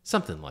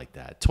 Something like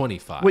that.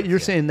 25. Wait, you're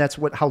yeah. saying that's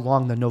how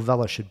long the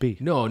novella should be?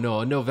 No,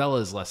 a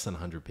novella is less than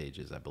 100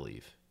 pages, I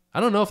believe.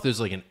 I don't know if there's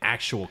like an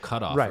actual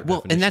cutoff. Right. or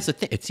Well, and definition. that's the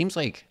thing. It seems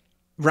like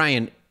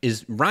Ryan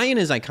is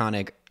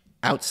iconic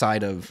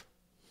outside of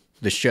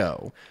the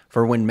show.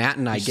 For when Matt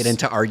and I get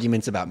into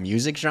arguments about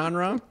music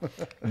genre,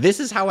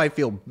 this is how I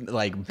feel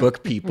like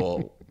book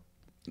people.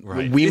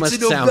 Right. We It's must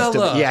a sound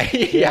novella.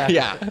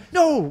 yeah.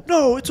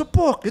 No, it's a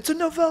book. It's a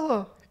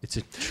novella. It's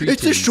a treatise.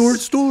 It's a short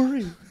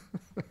story.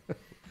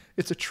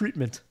 It's a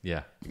treatment.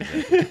 Yeah.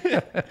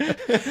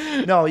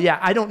 No, yeah,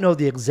 I don't know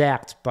the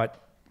exact,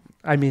 but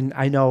I mean,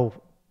 I know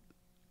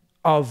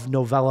of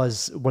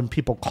novellas when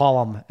people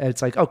call them, and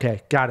it's like,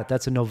 okay, got it,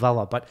 that's a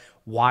novella. But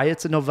why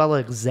it's a novella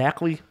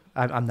exactly,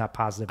 I'm not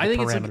positive. I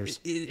think parameters.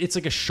 it's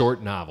like a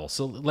short novel.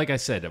 So, like I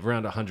said,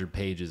 around 100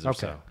 pages or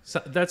so.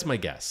 So that's my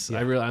guess. Yeah.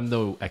 I'm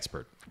no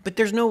expert. But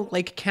there's no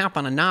like cap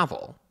on a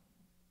novel.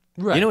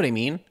 Right. You know what I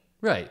mean?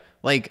 Right.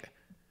 Like,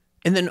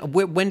 and then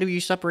when do you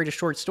separate a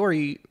short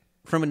story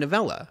from a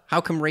novella?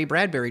 How come Ray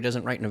Bradbury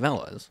doesn't write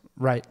novellas?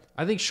 Right.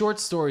 I think short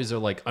stories are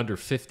like under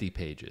 50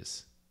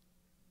 pages.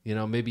 You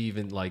know, maybe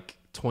even like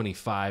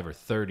 25 or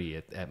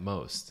 30 at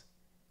most.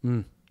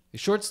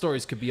 Short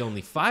stories could be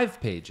only 5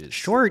 pages.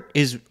 Short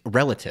is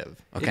relative.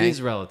 Okay, It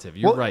is relative.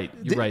 You're right.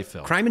 You're right,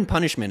 Phil. Crime and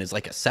Punishment is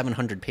like a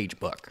 700-page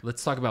book.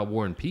 Let's talk about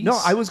War and Peace. No,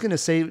 I was going to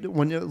say,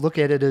 when you look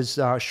at it as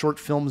short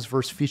films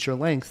versus feature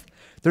length,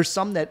 there's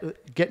some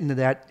that get into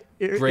that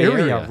Gray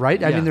area, area.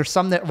 right? I Yeah. mean, there's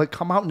some that like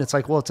come out and it's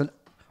like, well, it's an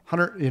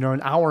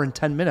hour and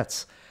 10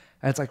 minutes.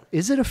 And it's like,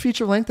 is it a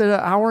feature length at an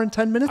hour and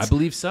 10 minutes? I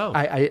believe so.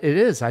 It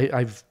is.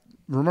 I've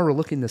remember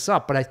looking this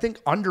up, but I think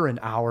under an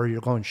hour,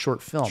 you're going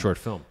short film. Short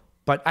film.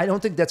 But I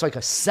don't think that's like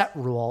a set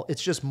rule.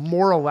 It's just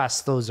more or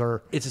less those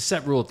are. It's a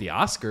set rule at the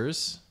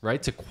Oscars,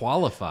 right? To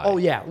qualify. Oh,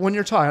 yeah. When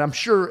you're talking, I'm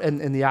sure,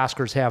 and the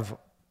Oscars have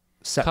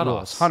set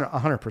rules, Cutoffs.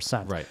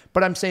 100%. Right.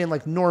 But I'm saying,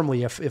 like,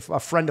 normally, if a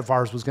friend of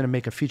ours was going to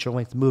make a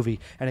feature-length movie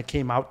and it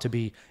came out to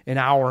be an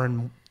hour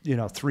and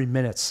 3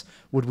 minutes,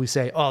 would we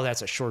say, oh,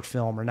 that's a short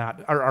film or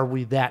not? Are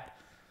we that?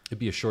 It'd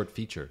be a short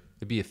feature.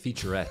 It'd be a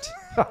featurette.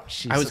 Oh,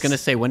 I was going to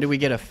say, when do we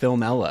get a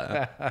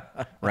Filmella?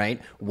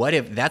 Right? What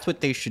if that's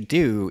what they should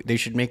do? They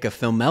should make a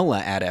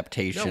Filmella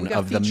adaptation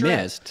of The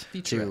Mist.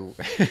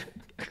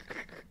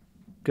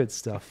 Good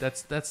stuff.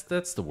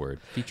 That's the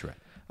word.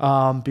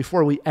 Featurette.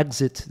 Before we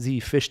exit the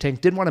fish tank,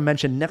 did want to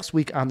mention next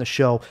week on the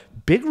show,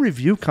 big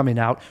review coming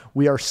out.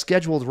 We are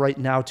scheduled right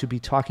now to be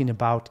talking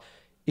about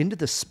Into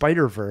the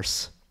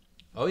Spider-Verse.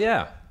 Oh,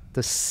 yeah.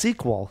 The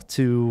sequel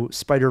to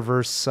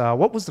Spider-Verse.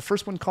 What was the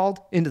first one called?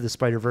 Into the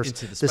Spider-Verse.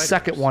 The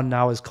second one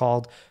now is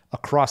called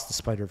Across the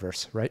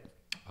Spider-Verse, right?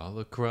 All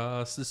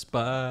across the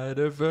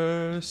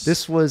Spider-Verse.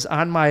 This was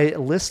on my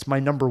list, my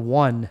number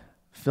one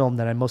film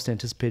that I'm most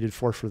anticipated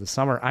for the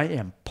summer. I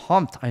am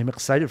pumped. I am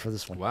excited for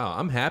this one. Wow,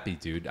 I'm happy,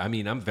 dude. I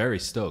mean, I'm very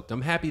stoked.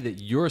 I'm happy that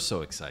you're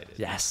so excited.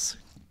 Yes.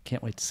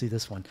 Can't wait to see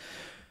this one.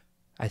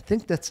 I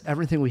think that's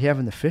everything we have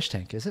in the fish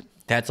tank, is it?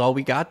 That's all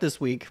we got this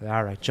week.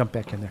 All right, jump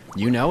back in there.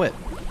 You know it.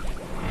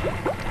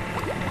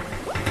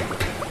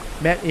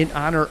 Matt, in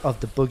honor of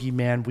the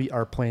Boogeyman, we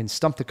are playing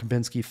Stump the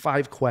Kubinski,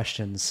 5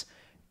 questions,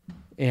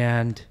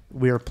 and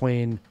we are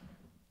playing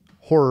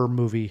horror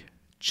movie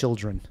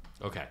children.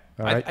 Okay.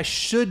 All right. I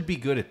should be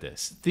good at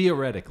this,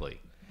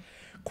 theoretically.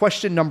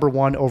 Question number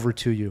 1 over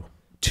to you.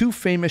 2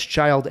 famous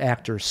child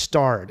actors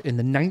starred in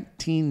the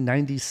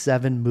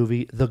 1997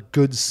 movie The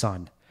Good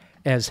Son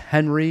as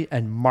Henry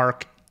and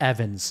Mark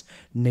Evans.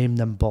 Name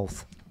them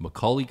both.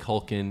 Macaulay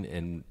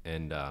Culkin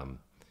and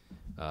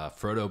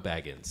Frodo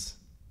Baggins.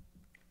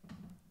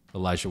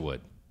 Elijah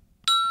Wood.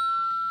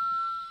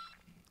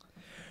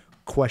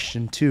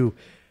 Question 2.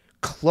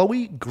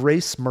 Chloe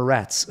Grace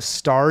Moretz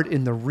starred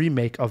in the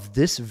remake of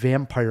this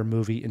vampire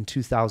movie in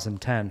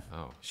 2010.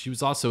 Oh, she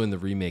was also in the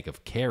remake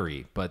of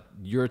Carrie, but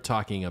you're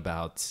talking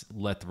about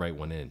Let the Right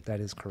One In. That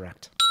is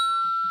correct.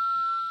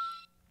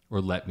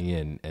 Or Let Me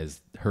In,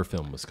 as her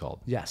film was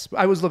called. Yes.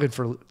 I was looking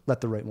for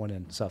Let the Right One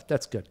In, so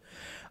that's good.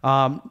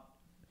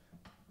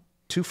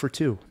 2 for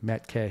 2,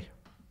 Matt K.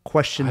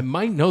 Question. I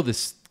might know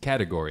this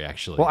category,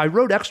 actually. Well, I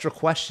wrote extra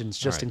questions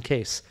just in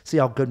case. See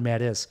how good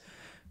Matt is.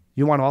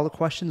 You want all the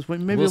questions?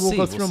 Maybe we'll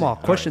go through them all.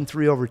 Question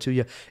 3 over to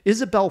you.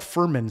 Isabel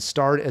Furman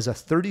starred as a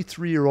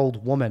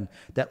 33-year-old woman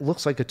that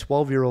looks like a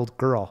 12-year-old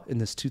girl in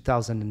this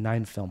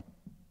 2009 film.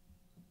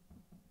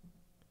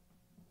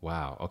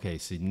 Wow. Okay,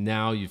 so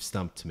now you've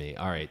stumped me.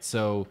 All right,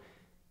 so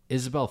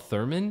Isabel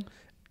Thurman?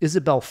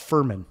 Isabel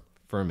Furman.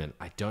 Furman.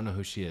 I don't know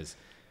who she is.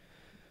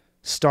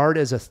 Starred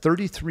as a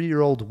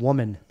 33-year-old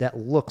woman that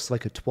looks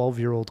like a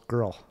 12-year-old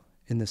girl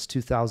in this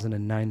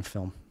 2009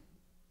 film.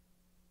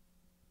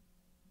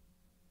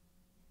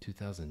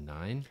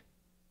 2009? Is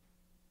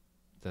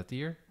that the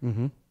year?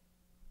 Mm-hmm.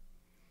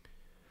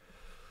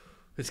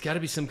 It's got to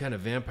be some kind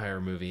of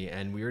vampire movie,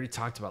 and we already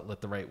talked about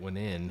Let the Right One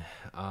In.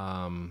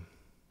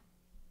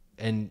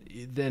 And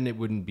then it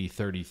wouldn't be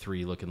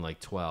 33 looking like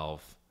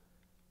 12.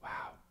 Wow.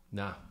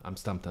 Nah, I'm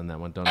stumped on that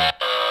one, don't I?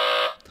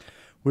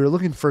 We were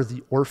looking for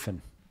The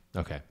Orphan.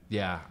 Okay.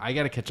 Yeah, I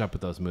got to catch up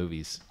with those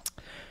movies.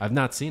 I've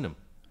not seen them.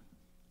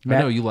 Matt,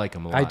 I know you like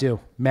them a lot. I do.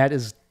 Matt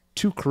is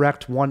 2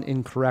 correct, 1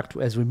 incorrect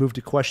as we move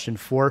to question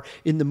 4.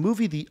 In the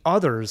movie The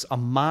Others, a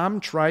mom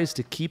tries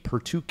to keep her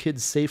 2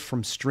 kids safe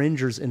from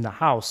strangers in the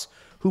house.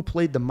 Who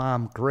played the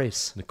mom,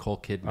 Grace? Nicole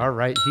Kidman. All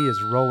right, he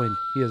is rolling.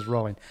 He is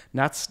rolling.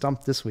 Not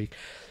stumped this week.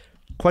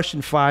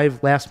 Question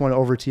 5, last one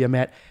over to you,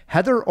 Matt.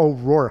 Heather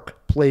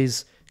O'Rourke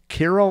plays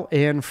Carol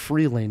Ann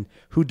Freeling,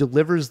 who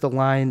delivers the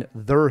line,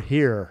 "They're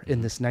here,"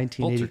 in this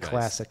 1980 Poltergeist.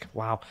 classic.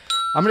 Wow.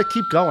 I'm going to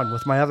keep going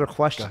with my other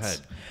questions. Go ahead.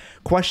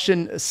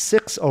 Question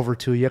 6 over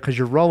to you because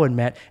you're rolling,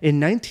 Matt. In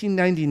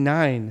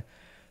 1999,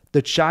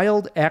 this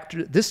child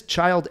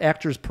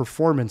actor's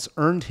performance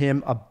earned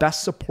him a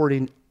Best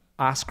Supporting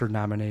Oscar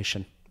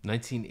nomination.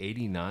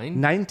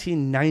 1989?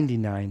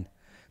 1999.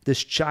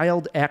 This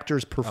child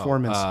actor's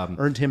performance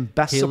earned him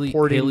Best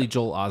Supporting... Haley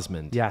Joel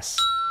Osment. Yes.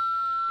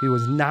 He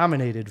was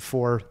nominated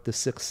for The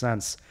Sixth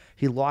Sense.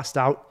 He lost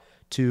out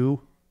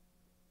to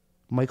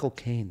Michael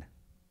Caine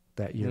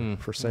that year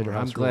for Cider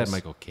House I'm glad Rules.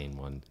 Michael Caine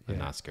won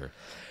an Oscar.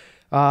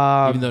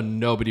 Even though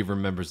nobody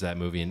remembers that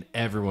movie and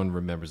everyone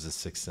remembers The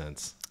Sixth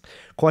Sense.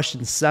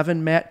 Question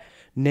 7, Matt.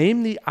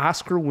 Name the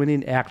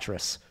Oscar-winning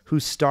actress who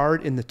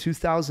starred in the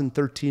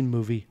 2013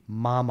 movie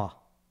Mama.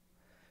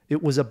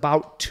 It was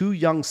about two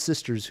young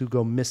sisters who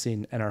go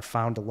missing and are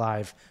found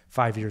alive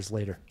 5 years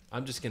later.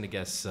 I'm just going to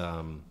guess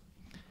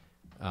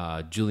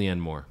Julianne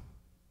Moore.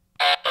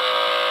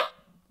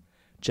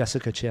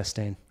 Jessica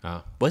Chastain.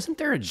 Wasn't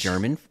there a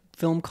German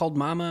film called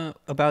Mama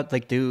about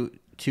like two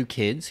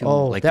kids who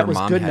like that their was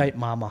mom Good had... Night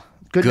Mama.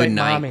 Good Night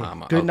Mommy.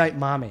 Mama. Good Okay. Night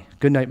Mommy.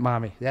 Good Night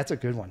Mommy. That's a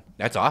good one.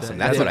 That's awesome.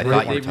 That's what I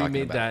thought you were talking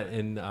remade about. that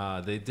in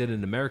they did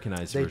an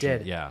Americanized They version.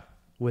 did. Yeah.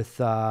 With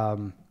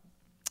the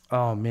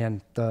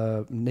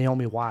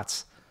Naomi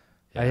Watts.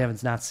 I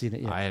haven't not seen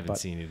it yet. I haven't but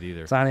seen it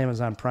either. It's on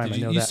Amazon Prime. Did I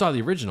you, know you that. saw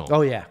the original.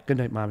 Oh yeah, Good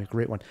Night Mommy,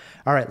 great one.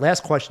 All right,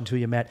 last question to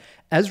you, Matt.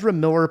 Ezra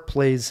Miller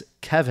plays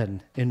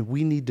Kevin in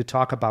We Need to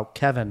Talk About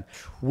Kevin.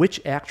 Which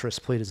actress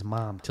played his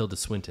mom? Tilda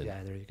Swinton.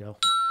 Yeah, there you go.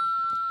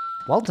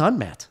 Well done,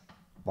 Matt.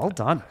 Well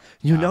done.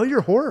 You know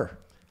your horror.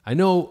 I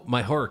know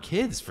my horror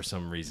kids for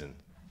some reason.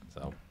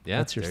 So yeah,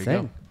 That's your there you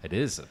thing. go. It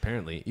is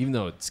apparently, even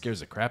though it scares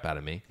the crap out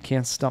of me.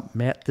 Can't stump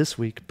Matt this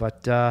week,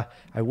 but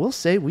I will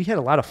say we had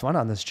a lot of fun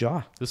on this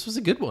Jaw. This was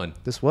a good one.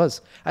 This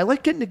was. I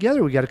like getting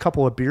together. We got a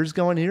couple of beers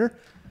going here.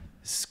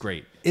 This is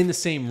great. In the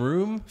same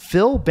room.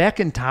 Phil back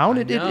in town.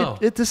 I know.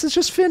 This is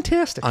just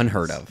fantastic.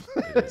 Unheard of.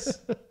 It is.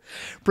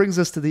 Brings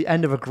us to the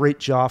end of a great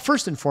Jaw.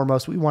 First and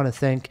foremost, we want to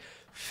thank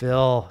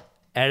Phil,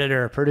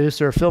 editor,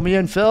 producer. Fill me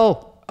in,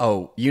 Phil.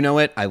 Oh, you know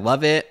it. I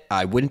love it.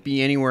 I wouldn't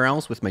be anywhere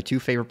else with my two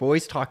favorite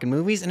boys talking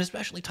movies and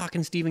especially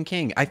talking Stephen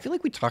King. I feel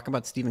like we talk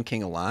about Stephen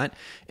King a lot,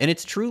 and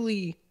it's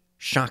truly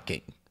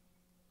shocking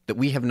that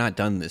we have not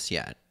done this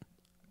yet.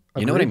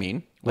 You know what I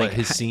mean? Like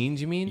his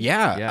scenes, you mean?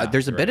 Yeah.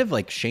 There's a bit of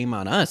like shame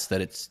on us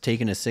that it's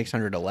taken us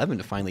 611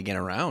 to finally get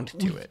around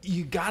to it.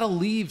 You got to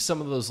leave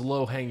some of those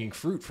low-hanging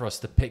fruit for us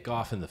to pick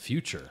off in the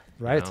future.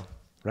 Right. You know?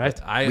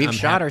 Right. We've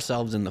shot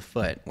ourselves in the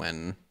foot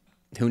when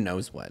who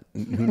knows what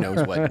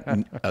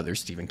other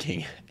Stephen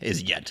King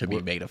is yet to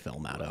be made a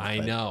film out of. I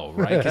know,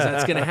 right? Because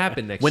that's going to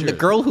happen next when year. The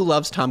Girl Who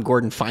Loves Tom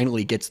Gordon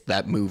finally gets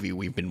that movie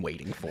we've been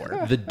waiting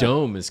for. The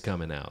Dome is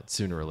coming out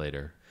sooner or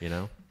later, you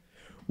know?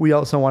 We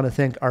also want to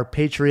thank our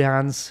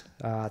Patreons.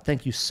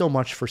 Thank you so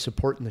much for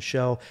supporting the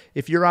show.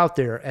 If you're out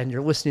there and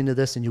you're listening to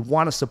this and you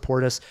want to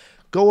support us,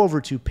 go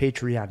over to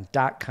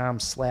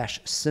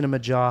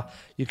patreon.com/CinemaJaw.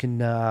 You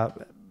can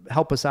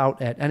help us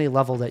out at any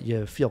level that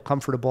you feel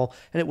comfortable,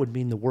 and it would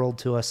mean the world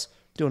to us.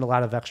 Doing a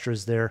lot of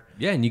extras there.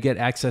 Yeah, and you get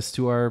access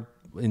to our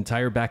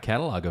entire back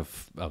catalog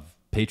of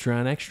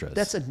Patreon extras.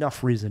 That's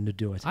enough reason to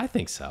do it. I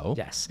think so.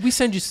 Yes. We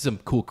send you some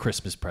cool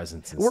Christmas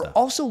presents and We're stuff.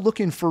 also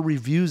looking for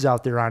reviews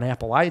out there on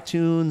Apple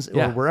iTunes or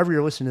Yeah. wherever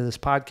you're listening to this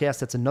podcast.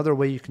 That's another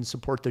way you can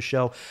support the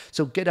show.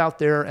 So get out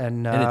there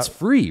and it's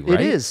free,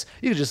 right? It is.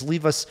 You can just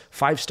leave us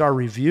 5-star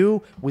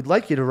review. We'd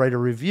like you to write a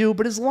review,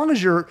 but as long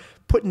as you're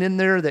putting in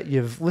there that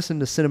you've listened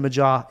to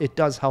CinemaJaw, it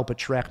does help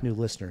attract new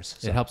listeners.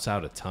 So. It helps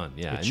out a ton,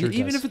 yeah. And sure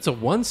even does. if it's a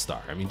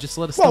 1-star, I mean, just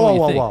let us know what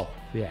you think. Whoa.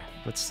 Yeah,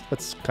 let's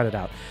cut it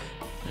out.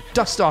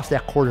 Dust off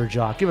that quarter,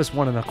 Jaw. Give us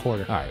 1 1/4.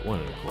 All right, 1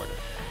 1/4.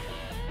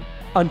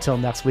 Until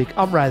next week,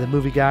 I'm Ryan the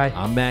Movie Guy.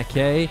 I'm Matt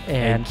Kay.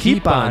 And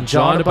keep on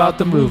jawing about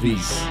the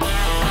movies.